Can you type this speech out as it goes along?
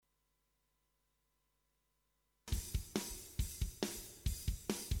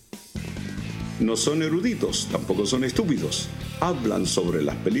No son eruditos, tampoco son estúpidos. Hablan sobre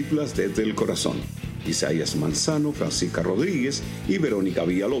las películas desde el corazón. Isaías Manzano, Francisca Rodríguez y Verónica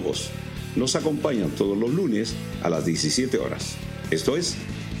Villalobos nos acompañan todos los lunes a las 17 horas. Esto es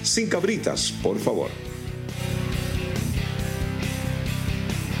Sin Cabritas, por favor.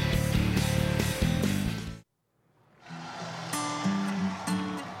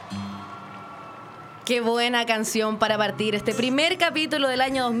 Qué buena canción para partir este primer capítulo del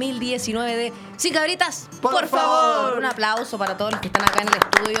año 2019 de Sin Cabritas, por favor. Un aplauso para todos los que están acá en el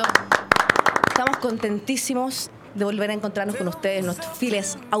estudio. Estamos contentísimos de volver a encontrarnos con ustedes, nuestros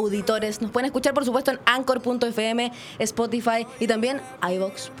fieles auditores. Nos pueden escuchar, por supuesto, en Anchor.fm, Spotify y también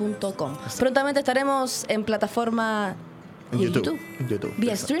iVoox.com. Prontamente estaremos en plataforma en YouTube.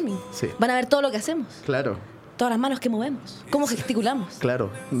 Vía streaming. Sí. Van a ver todo lo que hacemos. Claro. Todas las manos que movemos, cómo gesticulamos.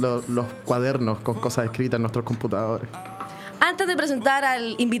 Claro, los cuadernos con cosas escritas en nuestros computadores. Antes de presentar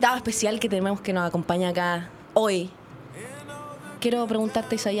al invitado especial que tenemos que nos acompaña acá hoy, quiero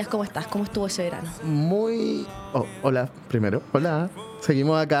preguntarte, Isaías, ¿cómo estás? ¿Cómo estuvo ese verano? Muy... hola, primero. Hola.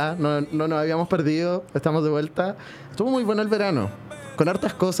 Seguimos acá, no nos habíamos perdido, estamos de vuelta. Estuvo muy bueno el verano, con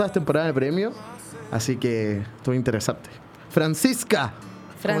hartas cosas, temporada de premios, así que estuvo interesante. Francisca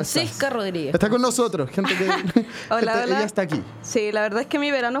Rodríguez. Está con nosotros, gente que... Hola. Ella está aquí. Sí, la verdad es que mi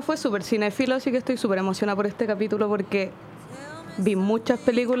verano fue súper cinéfilo, así que estoy súper emocionada por este capítulo porque vi muchas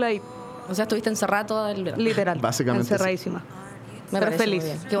películas y... O sea, estuviste encerrada todo el verano. Literal, básicamente encerradísima. Sí. Pero feliz.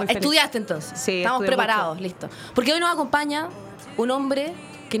 ¿Estudiaste entonces? Sí. Estamos preparados, listo. Porque hoy nos acompaña un hombre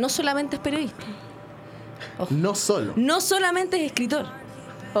que no solamente es periodista. Ojo. No solamente es escritor.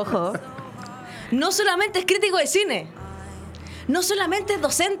 Ojo. No solamente es crítico de cine. No solamente es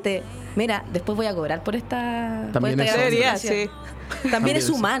docente. Mira, después voy a cobrar por esta... También por esta debería, sí. También es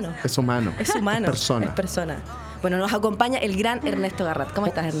humano. Es humano. Es humano. Es persona. Bueno, nos acompaña el gran Ernesto Garrat. ¿Cómo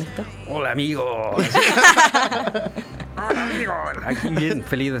estás, Ernesto? Hola, amigos. Aquí bien,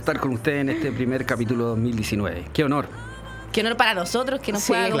 feliz de estar con ustedes en este primer capítulo 2019. Qué honor. Qué honor para nosotros que nos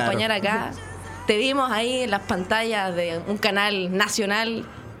pueda acompañar acá. Te vimos ahí en las pantallas de un canal nacional.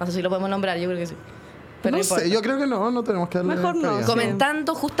 No sé si lo podemos nombrar, yo creo que sí. Pero no sé, yo creo que no tenemos que darle... Mejor no.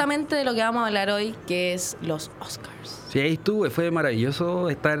 Comentando justamente de lo que vamos a hablar hoy, que es los Oscars. Sí, ahí estuve, fue maravilloso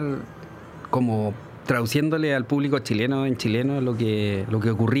estar como traduciéndole al público chileno en chileno lo que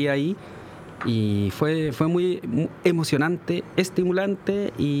ocurría ahí. Y fue muy emocionante,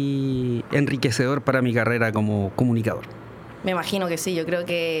 estimulante y enriquecedor para mi carrera como comunicador. Me imagino que sí, yo creo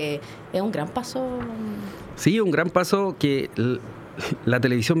que es un gran paso. Sí, un gran paso que la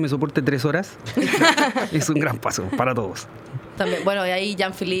televisión me soporte 3 horas. Es un gran paso para todos. También, bueno, y ahí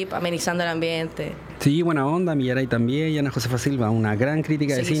Jean-Philippe amenizando el ambiente. Sí, buena onda, Millaray también, y Ana Josefa Silva, una gran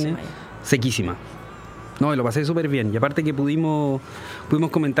crítica de cine. Sequísima. No, lo pasé súper bien. Y aparte que pudimos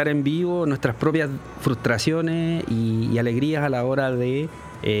comentar en vivo nuestras propias frustraciones y alegrías a la hora de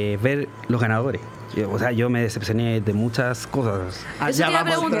ver los ganadores. O sea, yo me decepcioné de muchas cosas. Eso te iba a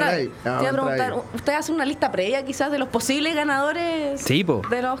preguntar. ¿Ustedes hacen una lista previa quizás de los posibles ganadores? Sí, po.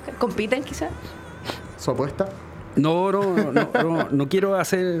 De los que compiten quizás. ¿Su apuesta? No quiero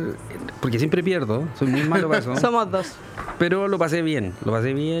hacer... Porque siempre pierdo, soy muy malo para eso. Somos dos. Pero lo pasé bien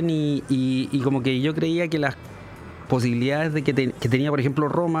y como que yo creía que las posibilidades de que tenía, por ejemplo,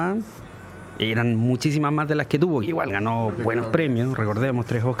 Roma eran muchísimas más de las que tuvo. Igual ganó buenos premios, recordemos,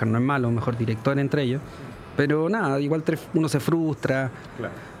 3 Oscars, no es malo, mejor director entre ellos. Pero nada, igual uno se frustra.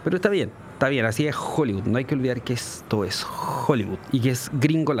 Claro. Pero está bien, así es Hollywood. No hay que olvidar que esto es Hollywood y que es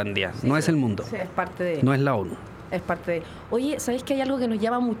Gringolandia, no es el mundo. Sí, es parte de... No es la ONU. Es parte de... Oye, ¿sabéis que hay algo que nos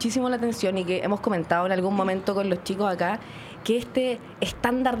llama muchísimo la atención y que hemos comentado en algún momento con los chicos acá? Que este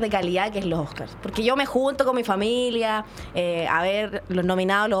estándar de calidad que es los Oscars. Porque yo me junto con mi familia a ver los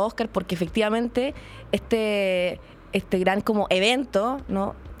nominados a los Oscars porque efectivamente este gran como evento,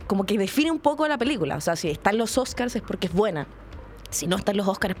 ¿no? Como que define un poco la película. O sea, si están los Oscars es porque es buena. Si no están los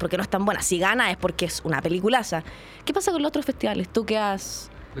Oscars es porque no es tan buena. Si gana es porque es una peliculaza. ¿Qué pasa con los otros festivales? ¿Tú qué has...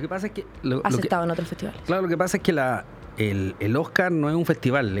 Lo que pasa es que... ¿Has estado en otros festivales? Claro, lo que pasa es que el Oscar no es un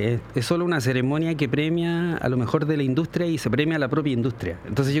festival, es solo una ceremonia que premia a lo mejor de la industria y se premia a la propia industria.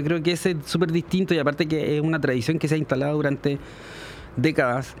 Entonces yo creo que ese es súper distinto y aparte que es una tradición que se ha instalado durante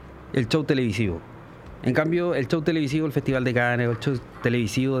décadas, el show televisivo. En cambio, el show televisivo, el Festival de Cannes, el show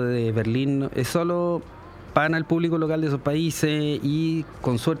televisivo de Berlín, es solo para el público local de esos países y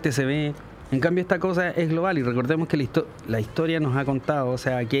con suerte se ve. En cambio, esta cosa es global y recordemos que la historia nos ha contado, o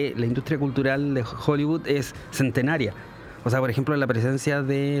sea, que la industria cultural de Hollywood es centenaria. O sea, por ejemplo, la presencia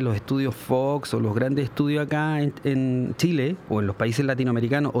de los estudios Fox o los grandes estudios acá en Chile o en los países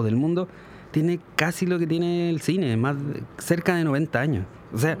latinoamericanos o del mundo tiene casi lo que tiene el cine, cerca de 90 años.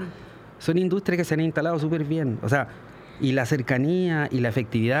 O sea, son industrias que se han instalado súper bien. O sea, y la cercanía y la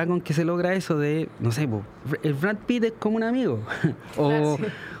efectividad con que se logra eso de, no sé, el Brad Pitt es como un amigo. O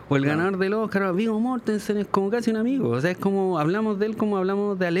el ganador del Oscar, Viggo Mortensen, es como casi un amigo. O sea, es como hablamos de él como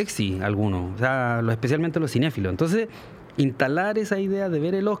hablamos de Alexi, algunos. O sea, especialmente los cinéfilos. Entonces, instalar esa idea de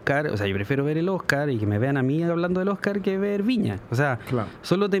ver el Oscar, o sea, yo prefiero ver el Oscar y que me vean a mí hablando del Oscar que ver Viña. O sea,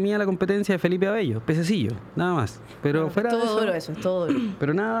 solo temía la competencia de Felipe Abello, pececillo, nada más. Pero fuera de todo duro eso, es todo duro.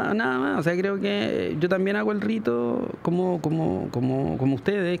 Pero nada más, o sea, creo que yo también hago el rito como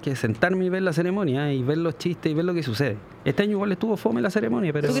ustedes, que es sentarme y ver la ceremonia y ver los chistes y ver lo que sucede. Este año igual estuvo fome la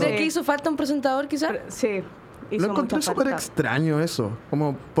ceremonia, pero... ¿Tú crees que hizo falta un presentador quizás? Sí. Lo encontré súper extraño eso.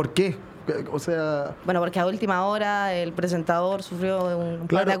 Como, ¿por qué? O sea... Bueno, porque a última hora el presentador sufrió un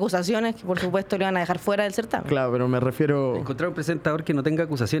par de acusaciones que por supuesto le iban a dejar fuera del certamen. Claro, pero me refiero... Encontrar un presentador que no tenga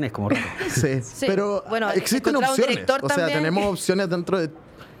acusaciones como raro. Sí, pero bueno, existen opciones. O sea, tenemos opciones dentro de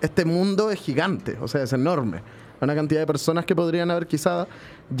este mundo, es gigante, o sea, es enorme. Una cantidad de personas que podrían haber quizá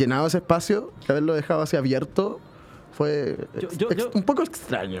llenado ese espacio, que haberlo dejado así abierto, fue un poco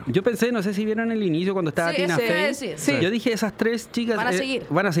extraño. Yo pensé, no sé si vieron el inicio cuando estaba Tina Fey. Sí. Yo dije, esas tres chicas van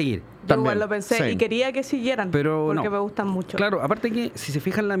a seguir. Yo igual lo pensé y quería que siguieran, pero porque me gustan mucho. Claro, aparte que si se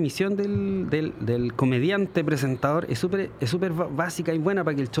fijan, la misión del comediante presentador es súper básica y buena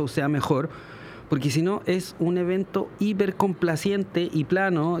para que el show sea mejor. Porque si no, es un evento hiper complaciente y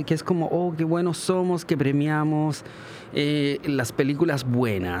plano, que es como, oh, qué buenos somos, que premiamos las películas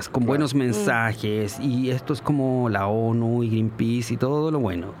buenas, con buenos mensajes, y esto es como la ONU y Greenpeace y todo lo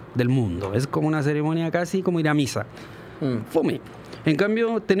bueno del mundo. Es como una ceremonia casi como ir a misa. Fome. En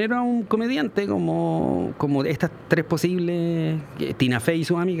cambio, tener a un comediante como estas tres posibles, Tina Fey y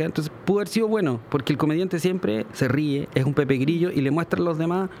su amiga, entonces pudo haber sido bueno, porque el comediante siempre se ríe, es un Pepe Grillo y le muestra a los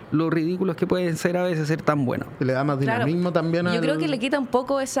demás lo ridículos que pueden ser a veces ser tan buenos. Y le da más dinamismo también Yo creo que le quita un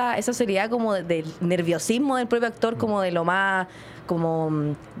poco esa seriedad como del nerviosismo del propio actor, como de lo más...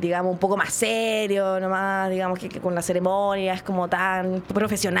 como, digamos, un poco más serio, nomás, digamos, que con la ceremonia es como tan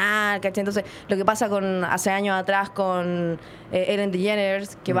profesional, ¿cachai? Entonces, lo que pasa hace años atrás con Ellen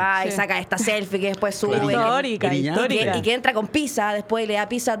DeGeneres, que va y saca esta selfie que después sube. Histórica. Y que entra con pizza, después le da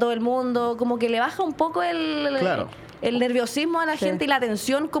pizza a todo el mundo, como que le baja un poco el nerviosismo a la gente y la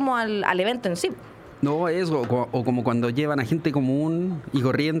atención como al evento en sí. No, eso, o como cuando llevan a gente común y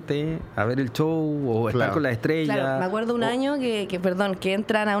corriente a ver el show o estar con las estrellas. Claro, me acuerdo un año que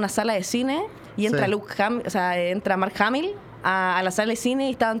entran a una sala de cine y entra entra Mark Hamill a la sala de cine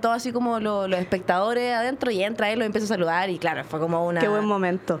y estaban todos así como los espectadores adentro y entra él, lo empieza a saludar y claro, fue como una... Qué buen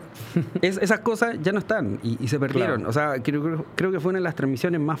momento. Esas cosas ya no están y se perdieron. O sea, creo que fue una de las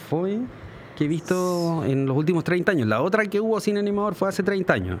transmisiones más fome que he visto en los últimos 30 años. La otra que hubo sin animador fue hace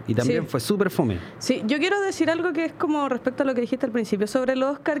 30 años y también fue súper fome. Sí, yo quiero decir algo que es como respecto a lo que dijiste al principio sobre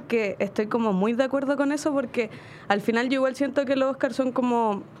los Oscar, que estoy como muy de acuerdo con eso, porque al final yo igual siento que los Oscar son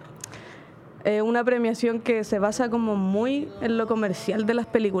como una premiación que se basa como muy en lo comercial de las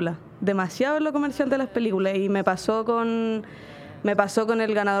películas, demasiado en lo comercial de las películas, y me pasó con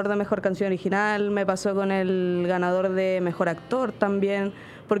el ganador de Mejor Canción Original, me pasó con el ganador de Mejor Actor también,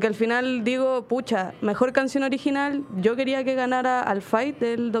 porque al final digo, pucha, Mejor Canción Original, yo quería que ganara Al Fight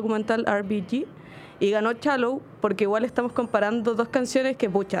del documental RBG, y ganó Shallow, porque igual estamos comparando dos canciones que,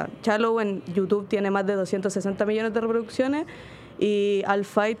 pucha, Shallow en YouTube tiene más de 260 millones de reproducciones, y Al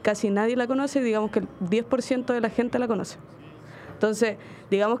Fight casi nadie la conoce, digamos que el 10% de la gente la conoce. Entonces,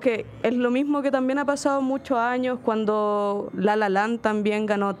 digamos que es lo mismo que también ha pasado muchos años cuando La La Land también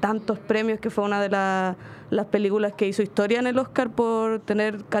ganó tantos premios, que fue una de las películas que hizo historia en el Oscar por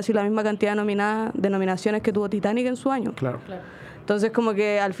tener casi la misma cantidad de nominaciones que tuvo Titanic en su año. Claro. Entonces, como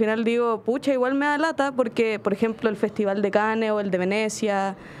que al final digo, pucha, igual me da lata porque, por ejemplo, el Festival de Cannes o el de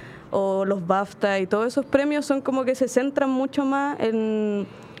Venecia o los BAFTA y todos esos premios son como que se centran mucho más en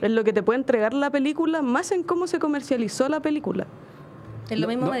lo que te puede entregar la película, más en cómo se comercializó la película. Es lo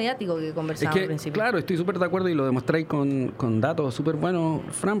mismo mediático que conversamos al principio. Claro, estoy súper de acuerdo y lo demostráis con datos súper buenos,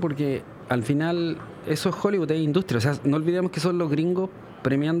 Fran, porque al final eso es Hollywood, es industria. O sea, no olvidemos que son los gringos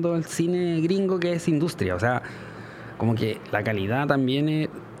premiando el cine gringo, que es industria. O sea, como que la calidad también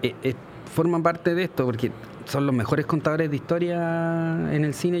forma parte de esto, porque son los mejores contadores de historia en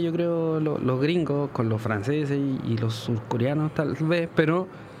el cine, yo creo, los gringos, con los franceses y los surcoreanos tal vez, pero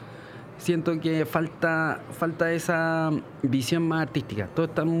siento que falta esa visión más artística. Todo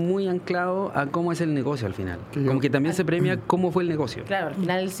está muy anclado a cómo es el negocio al final. Como que también se premia cómo fue el negocio. Claro, al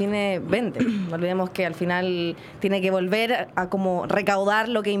final el cine vende. No olvidemos que al final tiene que volver a como recaudar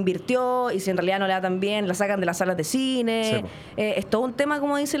lo que invirtió, y si en realidad no le da tan bien, la sacan de las salas de cine. Sí. Es todo un tema,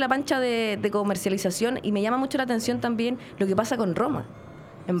 como dice la Pancha, de comercialización, y me llama mucho la atención también lo que pasa con Roma.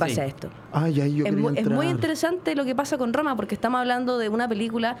 en base Sí. a esto. Ay, yo Es, quería es muy entrar. interesante lo que pasa con Roma, porque estamos hablando de una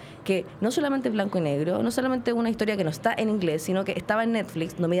película que no solamente es blanco y negro, no solamente una historia que no está en inglés, sino que estaba en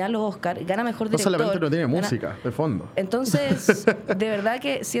Netflix, nominada a los Oscars, gana mejor No director. solamente no tiene gana- música de fondo. Entonces, de verdad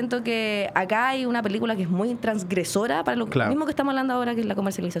que siento que acá hay una película que es muy transgresora para lo Claro. mismo que estamos hablando ahora, que es la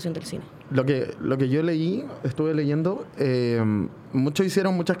comercialización del cine. Lo que yo estuve leyendo, muchos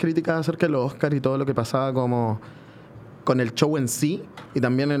hicieron muchas críticas acerca de los Oscars y todo lo que pasaba como con el show en sí y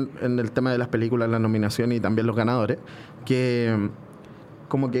también en el tema de las películas, la nominación y también los ganadores, que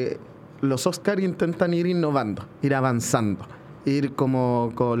como que los Oscars intentan ir innovando, ir avanzando, ir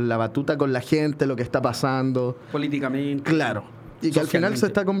como con la batuta con la gente, lo que está pasando. Políticamente. Claro. Y que al final Socialmente. se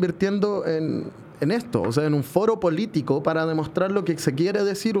está convirtiendo en esto, o sea, en un foro político para demostrar lo que se quiere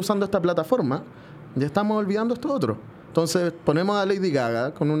decir usando esta plataforma. Ya estamos olvidando esto otro. Entonces ponemos a Lady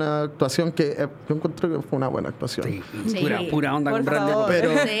Gaga con una actuación que yo encuentro que fue una buena actuación. Sí, Sí. pura onda Por con Bradley favor.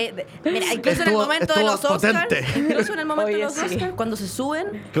 Cooper. Pero- Mira, incluso en el Estuvo- momento de estuvo los Oscars, potente. incluso en el momento de Oye, los sí. Oscars, cuando se suben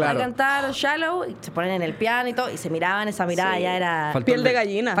Claro. a cantar Shallow, y se ponen en el piano y todo, y se miraban, esa mirada Sí. ya era... Faltó Piel el de be-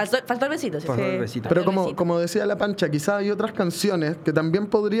 gallina. Faltó el besito, sí. Faltó el Sí. besito. Pero Faltó el besito. como decía la Pancha, quizás hay otras canciones que también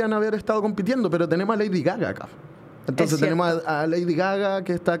podrían haber estado compitiendo, pero tenemos a Lady Gaga acá. Entonces Es tenemos cierto. a Lady Gaga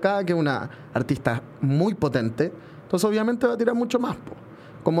que está acá, que es una artista muy potente. Entonces obviamente va a tirar mucho más, po.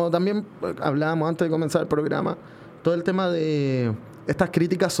 Como también hablábamos antes de comenzar el programa, todo el tema de estas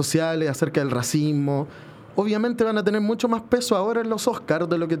críticas sociales acerca del racismo, obviamente van a tener mucho más peso ahora en los Oscars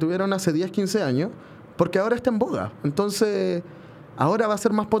de lo que tuvieron hace 10, 15 años, porque ahora está en boga. Entonces, ahora va a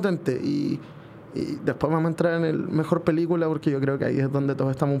ser más potente y después vamos a entrar en el mejor película porque yo creo que ahí es donde todos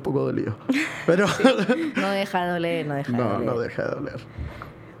estamos un poco dolidos. Pero No deja de doler, no deja de no, doler. no deja de doler.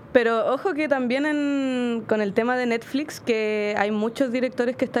 Pero ojo que también con el tema de Netflix, que hay muchos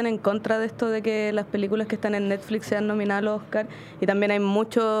directores que están en contra de esto de que las películas que están en Netflix sean nominadas al Oscar, y también hay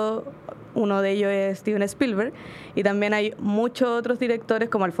muchos, uno de ellos es Steven Spielberg, y también hay muchos otros directores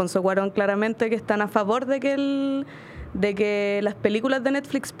como Alfonso Cuarón claramente que están a favor de que las películas de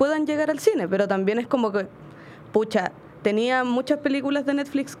Netflix puedan llegar al cine, pero también es como que, pucha, tenía muchas películas de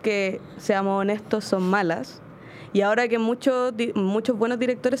Netflix que, seamos honestos, son malas. Y ahora que muchos buenos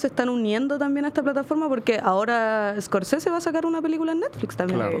directores se están uniendo también a esta plataforma, porque ahora Scorsese va a sacar una película en Netflix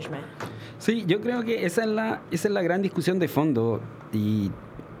también. Claro. Irishman. Sí, yo creo que esa es la gran discusión de fondo. Y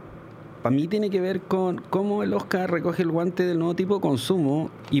para mí tiene que ver con cómo el Oscar recoge el guante del nuevo tipo de consumo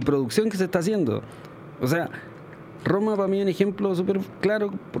y producción que se está haciendo. O sea, Roma para mí es un ejemplo súper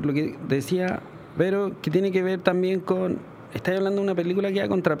claro, por lo que decía, pero que tiene que ver también con... Estoy hablando de una película que a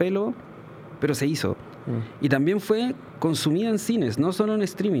contrapelo, pero se hizo. Y también fue consumida en cines, no solo en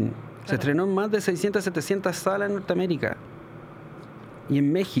streaming. Se estrenó en más de 600, 700 salas en Norteamérica y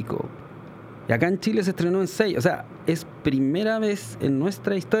en México. Y acá en Chile se estrenó en 6. O sea, es primera vez en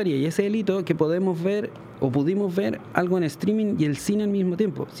nuestra historia y ese es el hito que podemos ver o pudimos ver algo en streaming y el cine al mismo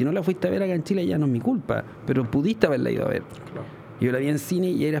tiempo. Si no la fuiste a ver acá en Chile ya no es mi culpa, pero pudiste haberla ido a ver. Yo la vi en cine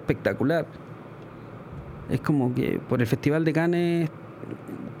y era espectacular. Es como que por el Festival de Cannes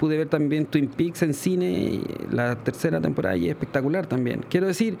pude ver también Twin Peaks en cine, y la tercera temporada y es espectacular también. Quiero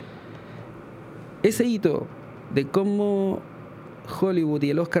decir, ese hito de cómo Hollywood y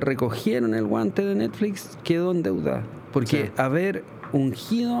el Oscar recogieron el guante de Netflix quedó en deuda. Porque Sí. haber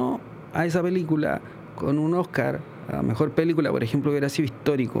ungido a esa película con un Oscar a mejor película, por ejemplo, hubiera sido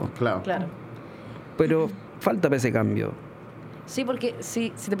histórico. Claro. Claro. Pero falta para ese cambio. Sí, porque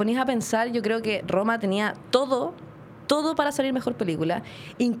si te ponías a pensar, yo creo que Roma tenía todo para salir mejor película.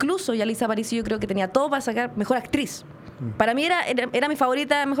 Incluso Yalitza Aparicio yo creo que tenía todo para sacar mejor actriz. Para mí era mi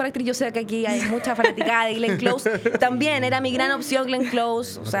favorita mejor actriz. Yo sé que aquí hay mucha fanaticada de Glenn Close. También era mi gran opción Glenn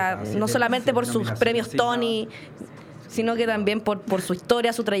Close. O sea, no solamente por sus premios Tony, sino que también por su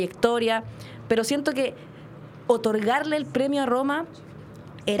historia, su trayectoria. Pero siento que otorgarle el premio a Roma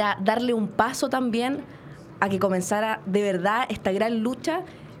era darle un paso también a que comenzara de verdad esta gran lucha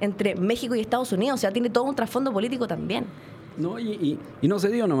entre México y Estados Unidos. O sea, tiene todo un trasfondo político también. No, y no se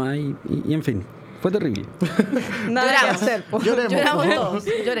dio nomás. Y en fin, fue terrible. Nada que Lloramos. hacer, po. Lloramos todos,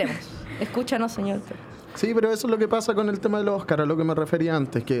 lloremos. Escúchanos, señor. Sí, pero eso es lo que pasa con el tema de los Oscars, a lo que me refería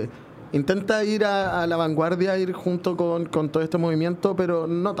antes, que intenta ir a la vanguardia, ir junto con todo este movimiento, pero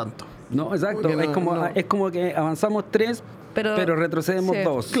no tanto. No, exacto. Porque no. Es como que avanzamos 3, Pero- pero retrocedemos Sí.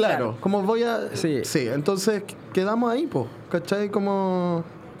 2. Claro, como voy a... Sí. Entonces quedamos ahí, po, ¿cachai? Como...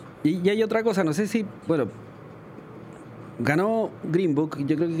 Y hay otra cosa, no sé si, bueno, ganó Green Book,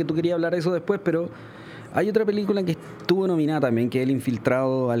 yo creo que tú querías hablar de eso después, pero hay otra película que estuvo nominada también, que es El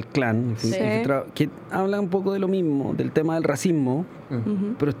Infiltrado al Clan, Sí. que habla un poco de lo mismo, del tema del racismo,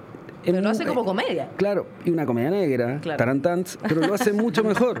 Ujú. pero Pero lo hace como comedia. Claro, y una comedia negra, Claro. Tarantans, pero lo hace mucho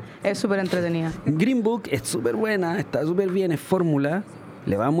mejor. Es súper entretenida. Green Book es súper buena, está súper bien, es fórmula,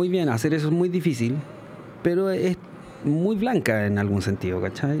 le va muy bien, hacer eso es muy difícil, pero es muy blanca en algún sentido,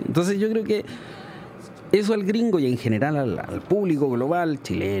 ¿cachai? Entonces yo creo que eso al gringo y en general al público global,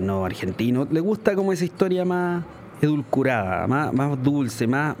 chileno, argentino, le gusta como esa historia más edulcorada, más dulce,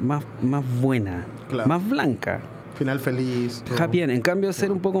 más buena, Claro. más blanca. Final feliz. todo. Happy end. En cambio,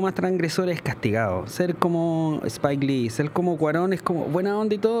 ser un poco más transgresor es castigado. Ser como Spike Lee, ser como Cuarón es como buena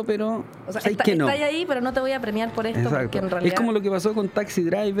onda y todo, pero O sea, ¿sabes que no? está ahí, pero no te voy a premiar por esto, porque en realidad... Es como lo que pasó con Taxi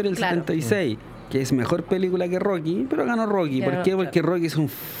Driver el Claro. 76, que es mejor película que Rocky, pero ganó Rocky. ¿Por Claro, qué? Porque claro. Rocky es un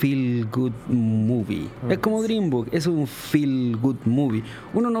feel good movie. Es como Green Book, es un feel good movie.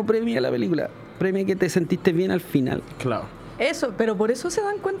 Uno no premia la película, premia que te sentiste bien al final. Claro. Eso, pero por eso se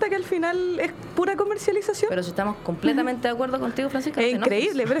dan cuenta que al final es pura comercialización. Pero si estamos completamente de acuerdo contigo, Francisca... Es no te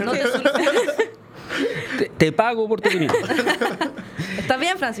enojes. increíble, pero es No que- te soluciones. Te pago por tu opinión. Está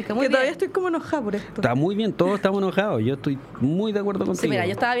bien, Francisca, muy que bien. todavía estoy como enojada por esto. Está muy bien, todos estamos enojados. Yo estoy muy de acuerdo contigo. Sí, mira,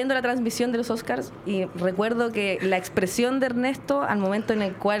 yo estaba viendo la transmisión de los Oscars y recuerdo que la expresión de Ernesto al momento en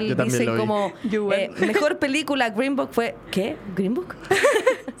el cual Yo también dice lo vi. como Yo igual. mejor película Green Book fue ¿qué? ¿Green Book?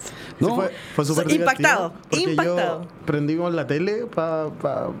 No, Sí, fue súper Impactado, divertido, porque impactado. Yo prendimos la tele para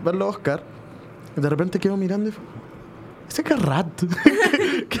ver los Oscar y de repente quedo mirando y fue, ese Garrat.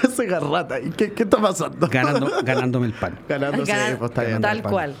 ¿Qué hace Garrat ahí? ¿Qué está pasando? ganándome el pan. Ganándose, pues está bien. Tal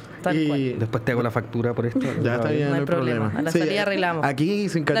cual, tal Y- cual. Después te hago la factura por esto. Ya está bien, No hay problema. A la salida arreglamos. Aquí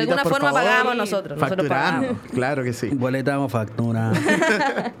sin De caritas, alguna por forma favor. pagamos nosotros Facturando, pagamos. claro que sí. Boletamos factura.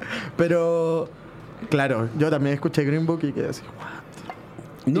 Pero, claro, yo también escuché Green Book y quedé así, what?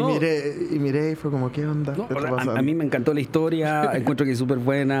 No. Y miré y fue como, ¿qué onda? No, ¿Qué está a pasando? mí me encantó la historia, encuentro que es súper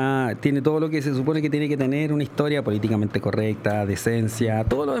buena, tiene todo lo que se supone que tiene que tener, una historia políticamente correcta, decencia,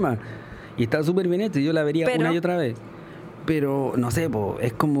 todo lo demás. Y está súper bien hecho, yo la vería Pero- una y otra vez. Pero, no sé,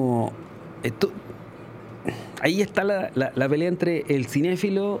 es como... Ahí está la pelea entre el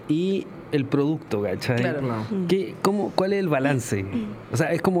cinéfilo y el producto, ¿cachai? Claro. Claro. ¿Cuál es el balance? O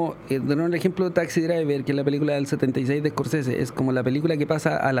sea, es como, de nuevo el ejemplo de Taxi Driver, que es la película del 76 de Scorsese, es como la película que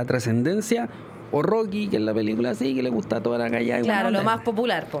pasa a la trascendencia, o Rocky, que es la película así, que le gusta a toda la calle. Claro, lo más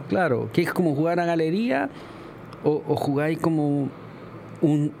popular, po. Claro, que es como jugar a galería, o jugáis como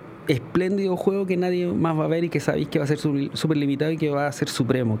un espléndido juego que nadie más va a ver y que sabéis que va a ser súper limitado y que va a ser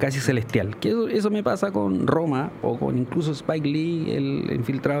supremo, casi celestial. Que eso me pasa con Roma o con incluso Spike Lee, el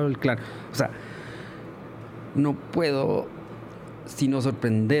infiltrado del clan. O sea, no puedo sino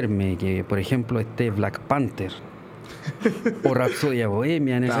sorprenderme que, por ejemplo, esté Black Panther o Rhapsodia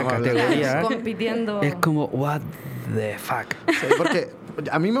Bohemia en esa Estamos hablando. categoría. Claro, compitiendo. Es como, what the fuck. Sí, porque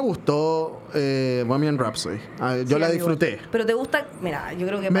a mí me gustó Bohemian Rhapsody. Yo la disfruté. Pero te gusta, mira, yo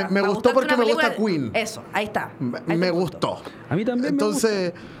creo que Me pa gustó gustarte porque una me gusta película- Queen. Eso, ahí está. Ahí está Me el punto. gustó. A mí también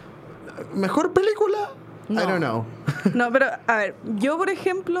Entonces, ¿mejor película? No. I don't know. No, pero a ver, yo por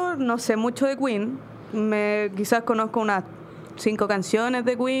ejemplo no sé mucho de Queen. Quizás conozco unas 5 canciones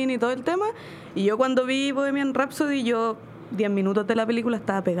de Queen y todo el tema. Y yo cuando vi Bohemian Rhapsody, 10 minutos de la película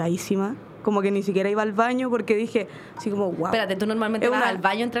estaba pegadísima. Como que ni siquiera iba al baño porque dije así como, wow. Espérate, ¿tú normalmente Es vas una- al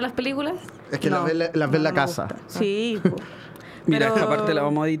baño entre las películas? Es que No, las ves en no la me casa. gusta. Sí, po. Mira, Pero- esta parte la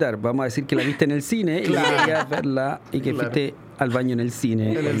vamos a editar. Vamos a decir que la viste en el cine Claro. y querías verla y que Claro. fuiste al baño en el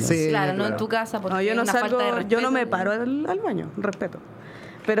cine. En el Cuando- cine. claro, no claro. en tu casa porque No, yo es no una falta de salgo, respeto. yo no me paro al baño, respeto.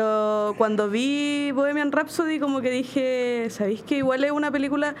 Pero cuando vi Bohemian Rhapsody como que dije, ¿sabéis que igual es una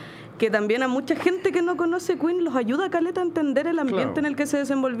película que también a mucha gente que no conoce Queen los ayuda a caleta a entender el ambiente Claro. en el que se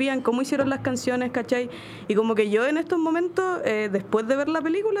desenvolvían, cómo hicieron las canciones, ¿cachai? Y como que yo en estos momentos, después de ver la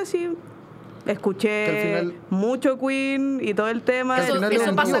película, sí, escuché Que al final- mucho Queen y todo el tema. Que al Eso, final eso es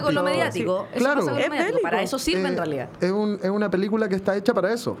un pasa con lo biopic. mediático. Sí. Eso Claro. pasa con lo Es mediático. bélico. Para eso sirve en realidad. Es una película que está hecha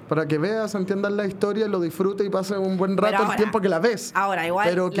para eso, para que veas, entiendas la historia, lo disfrutes y pases un buen rato Pero ahora- el tiempo que la ves. ahora, igual,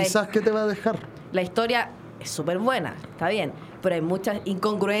 Pero la- quizás, ¿qué te va a dejar? La historia es súper buena, está bien, pero hay muchas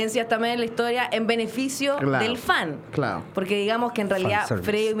incongruencias también en la historia en beneficio Claro, del fan. claro. Porque digamos que en realidad Fanservice.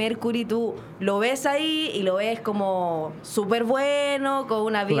 Freddie Mercury tú lo ves ahí y lo ves como súper bueno, con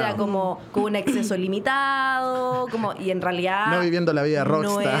una vida Claro. como con un exceso limitado, y en realidad No viviendo la vida no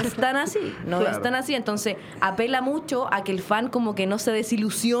rockstar. es tan así, no Claro. es tan así. Entonces apela mucho a que el fan como que no se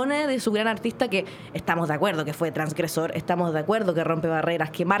desilusione de su gran artista, que estamos de acuerdo que fue transgresor, estamos de acuerdo que rompe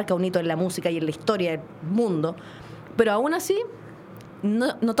barreras, que marca un hito en la música y en la historia del mundo, pero aún así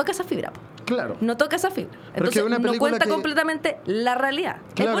no toca esa fibra. Po. Claro. no toca esa fibra. Pero es que Entonces, es una no película cuenta que- completamente la realidad.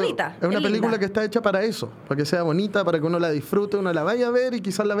 Claro, es bonita. Es una película linda. que está hecha para eso, para que sea bonita, para que uno la disfrute, uno la vaya a ver y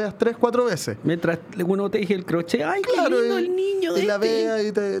quizás la veas 3, 4 veces. Mientras uno teje el crochet, ¡ay, qué lindo el niño! y la este! vea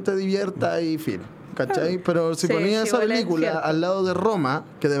y te divierta y fin. ¿Cachai? Pero si Sí, ponías sí, esa igual es película cierto. al lado de Roma,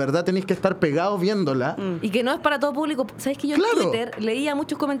 que de verdad tenéis que estar pegados viéndola, Y que no es para todo público. ¿Sabes que yo Claro. en Twitter leía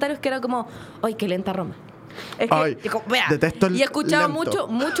muchos comentarios que era como, ¡ay, qué lenta Roma! Es que ay, Y como, vea, detesto el y he escuchado lento.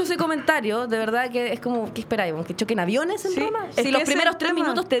 mucho ese comentario, de verdad que es como, ¿qué esperáis? ¿Que choquen aviones en Sí, Roma? es Si que los ese primeros es el 3 tema.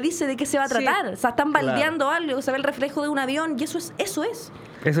 minutos te dice de qué se va a Sí. tratar. O sea, están Claro. baldeando algo, se ve el reflejo de un avión y eso es.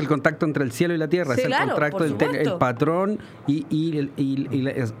 Es el contacto entre el cielo y la tierra, Sí, es el claro, contacto por entre supuesto. el patrón y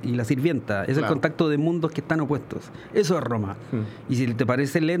la sirvienta, es el Claro. contacto de mundos que están opuestos. Eso es Roma. Y si te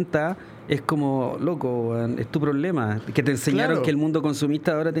parece lenta, es como, loco, weón, es tu problema, que te enseñaron Claro. que el mundo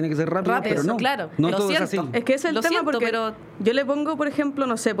consumista ahora tiene que ser rápido, Rápido, pero no, claro. no Lo todo siento. es así. Es que ese es el Lo tema siento, porque pero- yo le pongo, por ejemplo,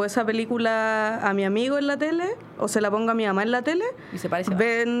 no sé, pues esa película a mi amigo en la tele o se la pongo a mi mamá en la tele, Y se parece.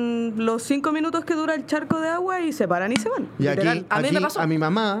 ven los 5 minutos que dura el charco de agua y se paran y se van. Y aquí, Literal. A mí me aquí, pasó. a mi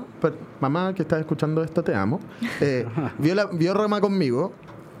mamá, mamá que está escuchando esto, te amo, vio Roma conmigo,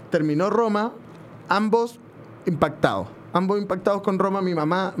 terminó Roma, ambos impactados con Roma. Mi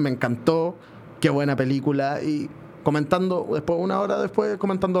mamá me encantó, qué buena película, y comentando, después una hora después,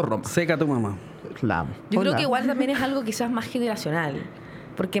 comentando Roma. Seca tu mamá. La amo. Yo creo Hola. que igual también es algo quizás más generacional.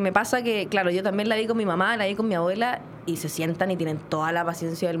 Porque me pasa que, claro, yo también la vi con mi mamá, la vi con mi abuela y se sientan y tienen toda la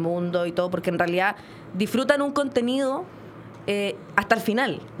paciencia del mundo y todo, porque en realidad disfrutan un contenido hasta el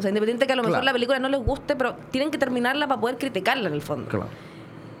final. O sea, independiente que a lo mejor Claro. la película no les guste, pero tienen que terminarla para poder criticarla en el fondo. Claro.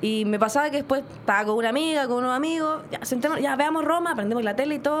 Y me pasaba que después estaba con una amiga, con unos amigos, ya, sentémonos, ya veamos Roma, prendemos la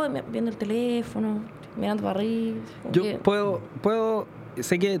tele y todo, y viendo el teléfono, mirando para arriba. como Yo que- puedo,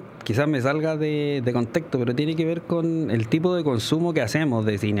 sé que quizás me salga de contexto, pero tiene que ver con el tipo de consumo que hacemos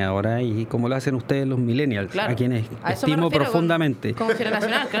de cine ahora y cómo lo hacen ustedes los millennials, Claro. a quienes A eso me estimo refiero profundamente. Como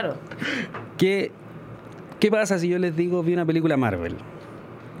generacional, claro. ¿Qué pasa si yo les digo vi una película Marvel?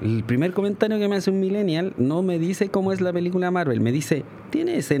 El primer comentario que me hace un millennial no me dice cómo es la película Marvel, me dice,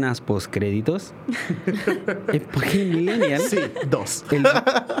 ¿tiene escenas postcréditos? Es porque el millennial... Sí, 2.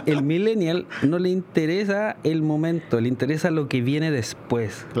 El millennial no le interesa el momento, le interesa lo que viene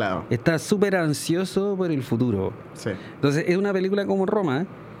después. Claro. Está súper ansioso por el futuro. Sí. Entonces es una película como Roma,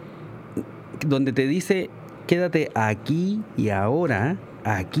 donde te dice, quédate aquí y ahora,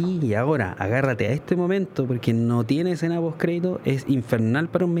 agárrate a este momento, porque no tiene escena postcrédito, es infernal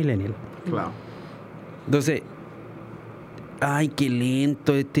para un millennial. Claro. Entonces, ay, qué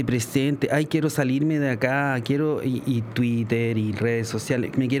lento este presente, ay, quiero salirme de acá, y Twitter y redes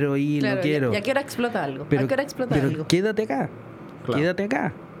sociales, me quiero ir, Claro, no quiero. ¿Y a qué hora explota algo? Pero, ¿A qué hora explota pero algo? quédate acá, Claro. quédate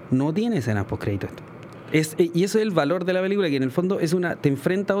acá. No tiene escenas postcrédito esto. Y eso es el valor de la película, que en el fondo te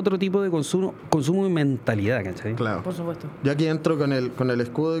enfrenta a otro tipo de consumo y mentalidad, ¿cachai? Claro. Por supuesto. Yo aquí entro con el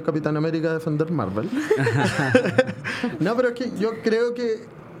escudo de Capitán América a defender Marvel. No, pero es que yo creo que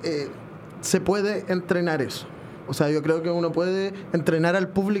se puede entrenar eso. O sea, yo creo que uno puede entrenar al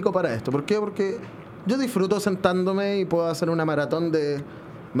público para esto. ¿Por qué? Porque yo disfruto sentándome y puedo hacer una maratón de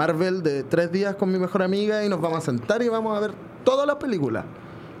Marvel de 3 días con mi mejor amiga y nos vamos a sentar y vamos a ver todas las películas.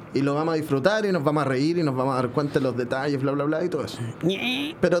 Y lo vamos a disfrutar y nos vamos a reír y nos vamos a dar cuenta de los detalles, bla, bla, bla y todo eso.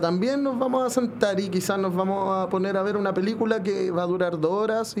 Pero también nos vamos a sentar y quizás nos vamos a poner a ver una película que va a durar 2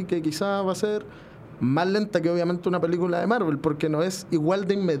 horas y que quizás va a ser más lenta que obviamente una película de Marvel, porque no es igual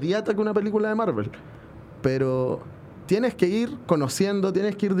de inmediata que una película de Marvel. Pero tienes que ir conociendo,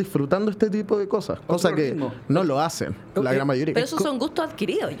 tienes que ir disfrutando este tipo de cosas, cosa que ritmo. no lo hacen la gran mayoría. Pero esos son gustos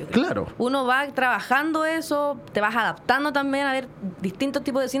adquiridos, yo creo. Claro. Uno va trabajando eso, te vas adaptando también a ver distintos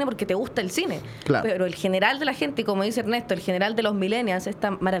tipos de cine porque te gusta el cine. Claro. Pero el general de la gente, y como dice Ernesto, el general de los millennials,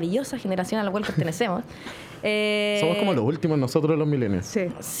 esta maravillosa generación a la cual pertenecemos. Somos como los últimos nosotros los millennials. Sí.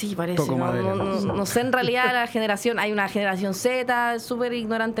 Sí, parece. Toco No, madera. no sé, en realidad la generación, hay una generación Z súper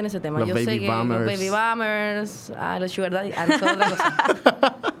ignorante en ese tema. Los Yo baby sé que boomers. los baby boomers, los sugar daddy, eso es otra cosa.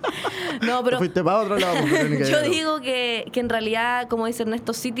 No, Te pero fuiste para otro lado, Verónica. yo digo que en realidad, como dice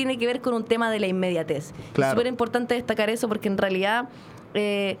Ernesto, sí tiene que ver con un tema de la inmediatez. Claro. Es súper importante destacar eso porque en realidad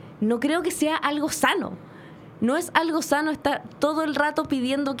no creo que sea algo sano. No es algo sano estar todo el rato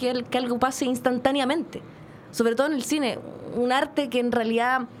pidiendo que algo pase instantáneamente. Sobre todo en el cine. Un arte que en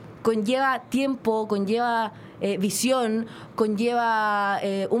realidad conlleva tiempo, conlleva visión, conlleva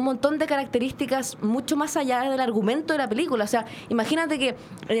un montón de características mucho más allá del argumento de la película. O sea, imagínate que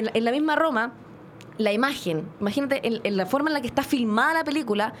en la misma Roma, la imagen, imagínate en la forma en la que está filmada la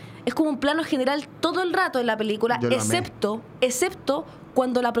película, es como un plano general todo el rato en la película, Yo lo amé. excepto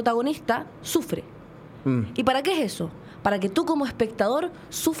cuando la protagonista sufre. ¿Y para qué es eso? para que tú como espectador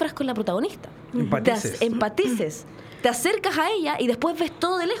sufras con la protagonista. Empatices. Empatices. Te acercas a ella y después ves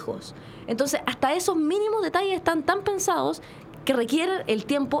todo de lejos. Entonces, hasta esos mínimos detalles están tan pensados que requieren el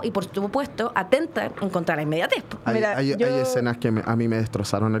tiempo y, por supuesto, atentan en contra la inmediatez. Mira, Hay yo- escenas que a mí me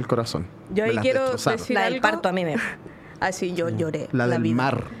destrozaron el corazón. Yo Me ahí las quiero destrozaron. decir La del algo. parto a mí me... Así yo lloré. La del vida.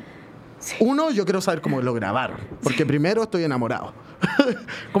 mar. Uno, yo quiero saber cómo lo grabaron. Porque primero estoy enamorado.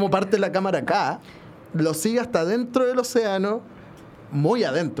 Como parte la cámara acá, lo sigue hasta dentro del océano, muy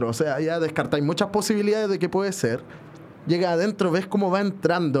adentro. O sea, ya descartáis muchas posibilidades de que puede ser. Llega adentro, ves cómo va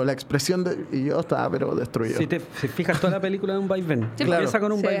entrando la expresión de... Y yo estaba pero destruido. Si te fijas, toda la película es un vaivén. Sí, claro. Empieza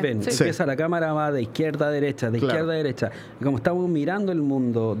con un Sí, vaivén. sí. Empieza la cámara, va de izquierda a derecha, de Claro. izquierda a derecha. Y como estamos mirando el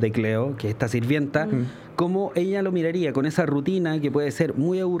mundo de Cleo, que es esta sirvienta, como ella lo miraría con esa rutina que puede ser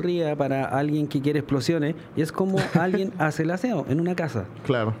muy aburrida para alguien que quiere explosiones, y es como alguien hace el aseo en una casa.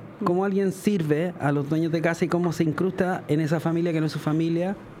 Claro. Cómo alguien sirve a los dueños de casa y cómo se incrusta en esa familia que no es su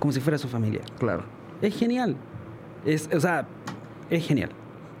familia, como si fuera su familia. Claro. Es genial. Es genial.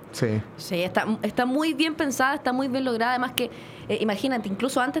 Sí. Sí, está muy bien pensada, está muy bien lograda. Además que, imagínate,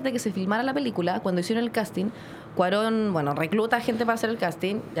 incluso antes de que se filmara la película, cuando hicieron el casting, Cuarón, recluta gente para hacer el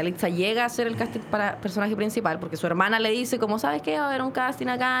casting. Yalitza llega a hacer el casting para personaje principal, porque su hermana le dice, como, ¿sabes qué? Va a haber un casting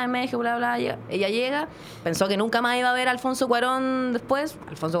acá en México, bla, bla. Ella llega, pensó que nunca más iba a ver a Alfonso Cuarón después.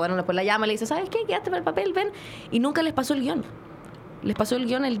 Alfonso Cuarón después la llama y le dice, ¿sabes qué? Quédate para el papel, ven. Y nunca les pasó el guión. Les pasó el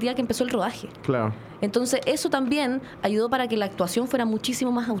guión el día que empezó el rodaje. Claro. Entonces, eso también ayudó para que la actuación fuera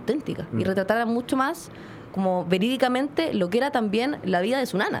muchísimo más auténtica y retratara mucho más, como verídicamente, lo que era también la vida de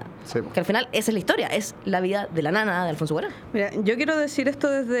su nana. Sí. Que al final esa es la historia, es la vida de la nana de Alfonso Cuarón. Mira, yo quiero decir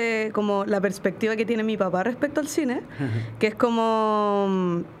esto desde como la perspectiva que tiene mi papá respecto al cine, que es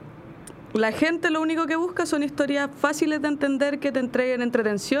como la gente lo único que busca son historias fáciles de entender, que te entreguen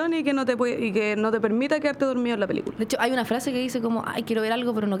entretención y que no te permita quedarte dormido en la película. De hecho, hay una frase que dice como, ay, quiero ver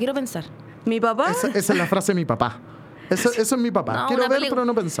algo, pero no quiero pensar. Mi papá, Esa es la frase de mi papá. Eso es mi papá. No, Quiero una ver, pero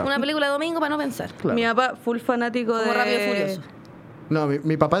no pensar. Una película de domingo para no pensar. Claro. mi papá full fanático Como de Rápido y Furioso. No,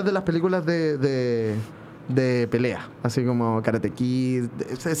 mi papá es de las películas de pelea. Así como Karate Kid,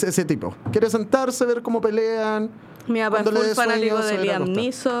 ese tipo. Quiere sentarse, ver cómo pelean. Mi papá es Cuando le full dé sueño, fanático se de va a Liam acostar.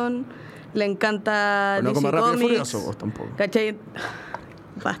 Neeson, le encanta No DC como Rápido y Comics. Furioso, vos tampoco. ¿Cachai?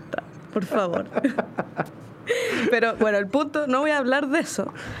 Basta, por favor. Pero bueno, el punto, no voy a hablar de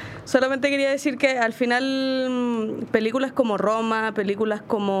eso. Solamente quería decir que al final películas como Roma, películas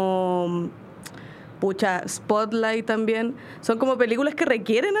como Spotlight también, son como películas que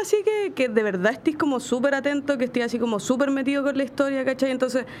requieren así que de verdad estés como súper atento, que estés así como súper metido con la historia, ¿cachai?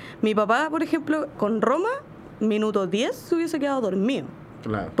 Entonces, mi papá, por ejemplo, con Roma, minuto 10 se hubiese quedado dormido.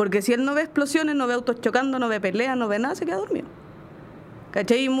 Claro. Porque si él no ve explosiones, no ve autos chocando, no ve peleas, no ve nada, se queda dormido.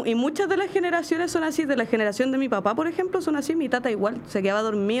 ¿Cachai? Y muchas de las generaciones son así. De la generación de mi papá, por ejemplo, son así. Mi tata igual. Se quedaba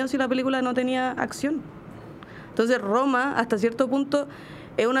dormido si la película no tenía acción. Entonces, Roma, hasta cierto punto,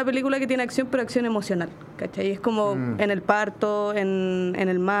 es una película que tiene acción, pero acción emocional. ¿Cachai? Es como en el parto, en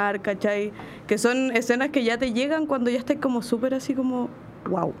el mar, ¿cachai? Que son escenas que ya te llegan cuando ya estás como súper así como,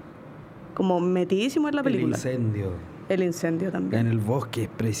 wow. Como metidísimo en la película. El incendio también. En el bosque, es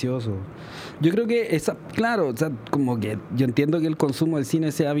precioso. Yo creo que, claro, o sea, como que yo entiendo que el consumo del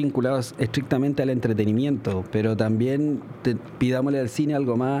cine sea vinculado estrictamente al entretenimiento, pero también pidámosle al cine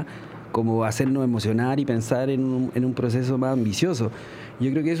algo más, como hacernos emocionar y pensar en un proceso más ambicioso.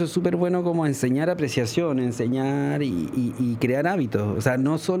 Yo creo que eso es súper bueno, como enseñar apreciación, enseñar y crear hábitos. O sea,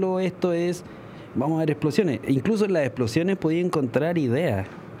 no solo esto es, vamos a ver explosiones, incluso en las explosiones podía encontrar ideas.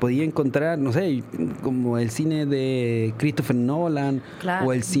 Podía encontrar, no sé, como el cine de Christopher Nolan, Claro.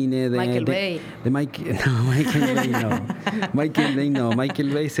 o el cine de Michael Bay. Michael Bay no. Michael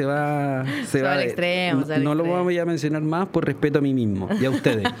Bay se va al extremo, se va al no lo extremo. voy a mencionar más por respeto a mí mismo y a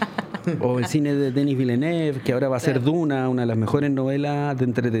ustedes. O el cine de Denis Villeneuve, que ahora va a ser Claro. Duna, una de las mejores novelas de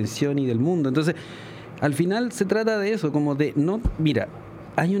entretención y del mundo. Entonces, al final se trata de eso, como de mira,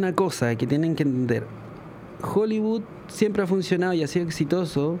 hay una cosa que tienen que entender. Hollywood siempre ha funcionado y ha sido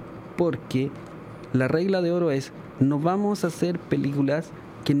exitoso porque la regla de oro es: no vamos a hacer películas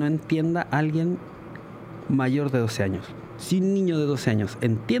que no entienda alguien mayor de 12 años. Si un niño de 12 años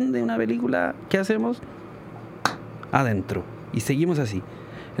entiende una película que hacemos, adentro. Y seguimos así.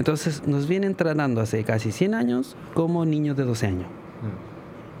 Entonces nos vienen tratando hace casi 100 años como niños de 12 años.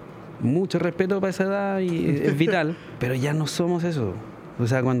 Mucho respeto para esa edad y es vital, pero ya no somos eso. O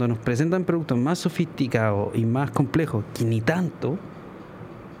sea, cuando nos presentan productos más sofisticados y más complejos, que ni tanto,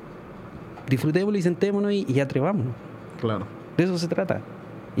 disfrutémoslo y sentémonos y atrevámonos. Claro. De eso se trata.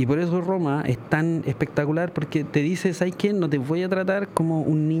 Y por eso Roma es tan espectacular, porque te dice, ¿sabes qué? No te voy a tratar como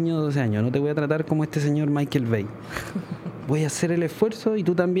un niño de 12 años, no te voy a tratar como este señor Michael Bay. Voy a hacer el esfuerzo y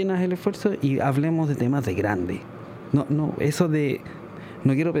tú también haz el esfuerzo y hablemos de temas de grande. No, eso de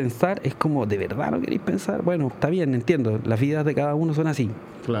no quiero pensar es como, ¿de verdad no queréis pensar? Bueno, está bien, entiendo, las vidas de cada uno son así.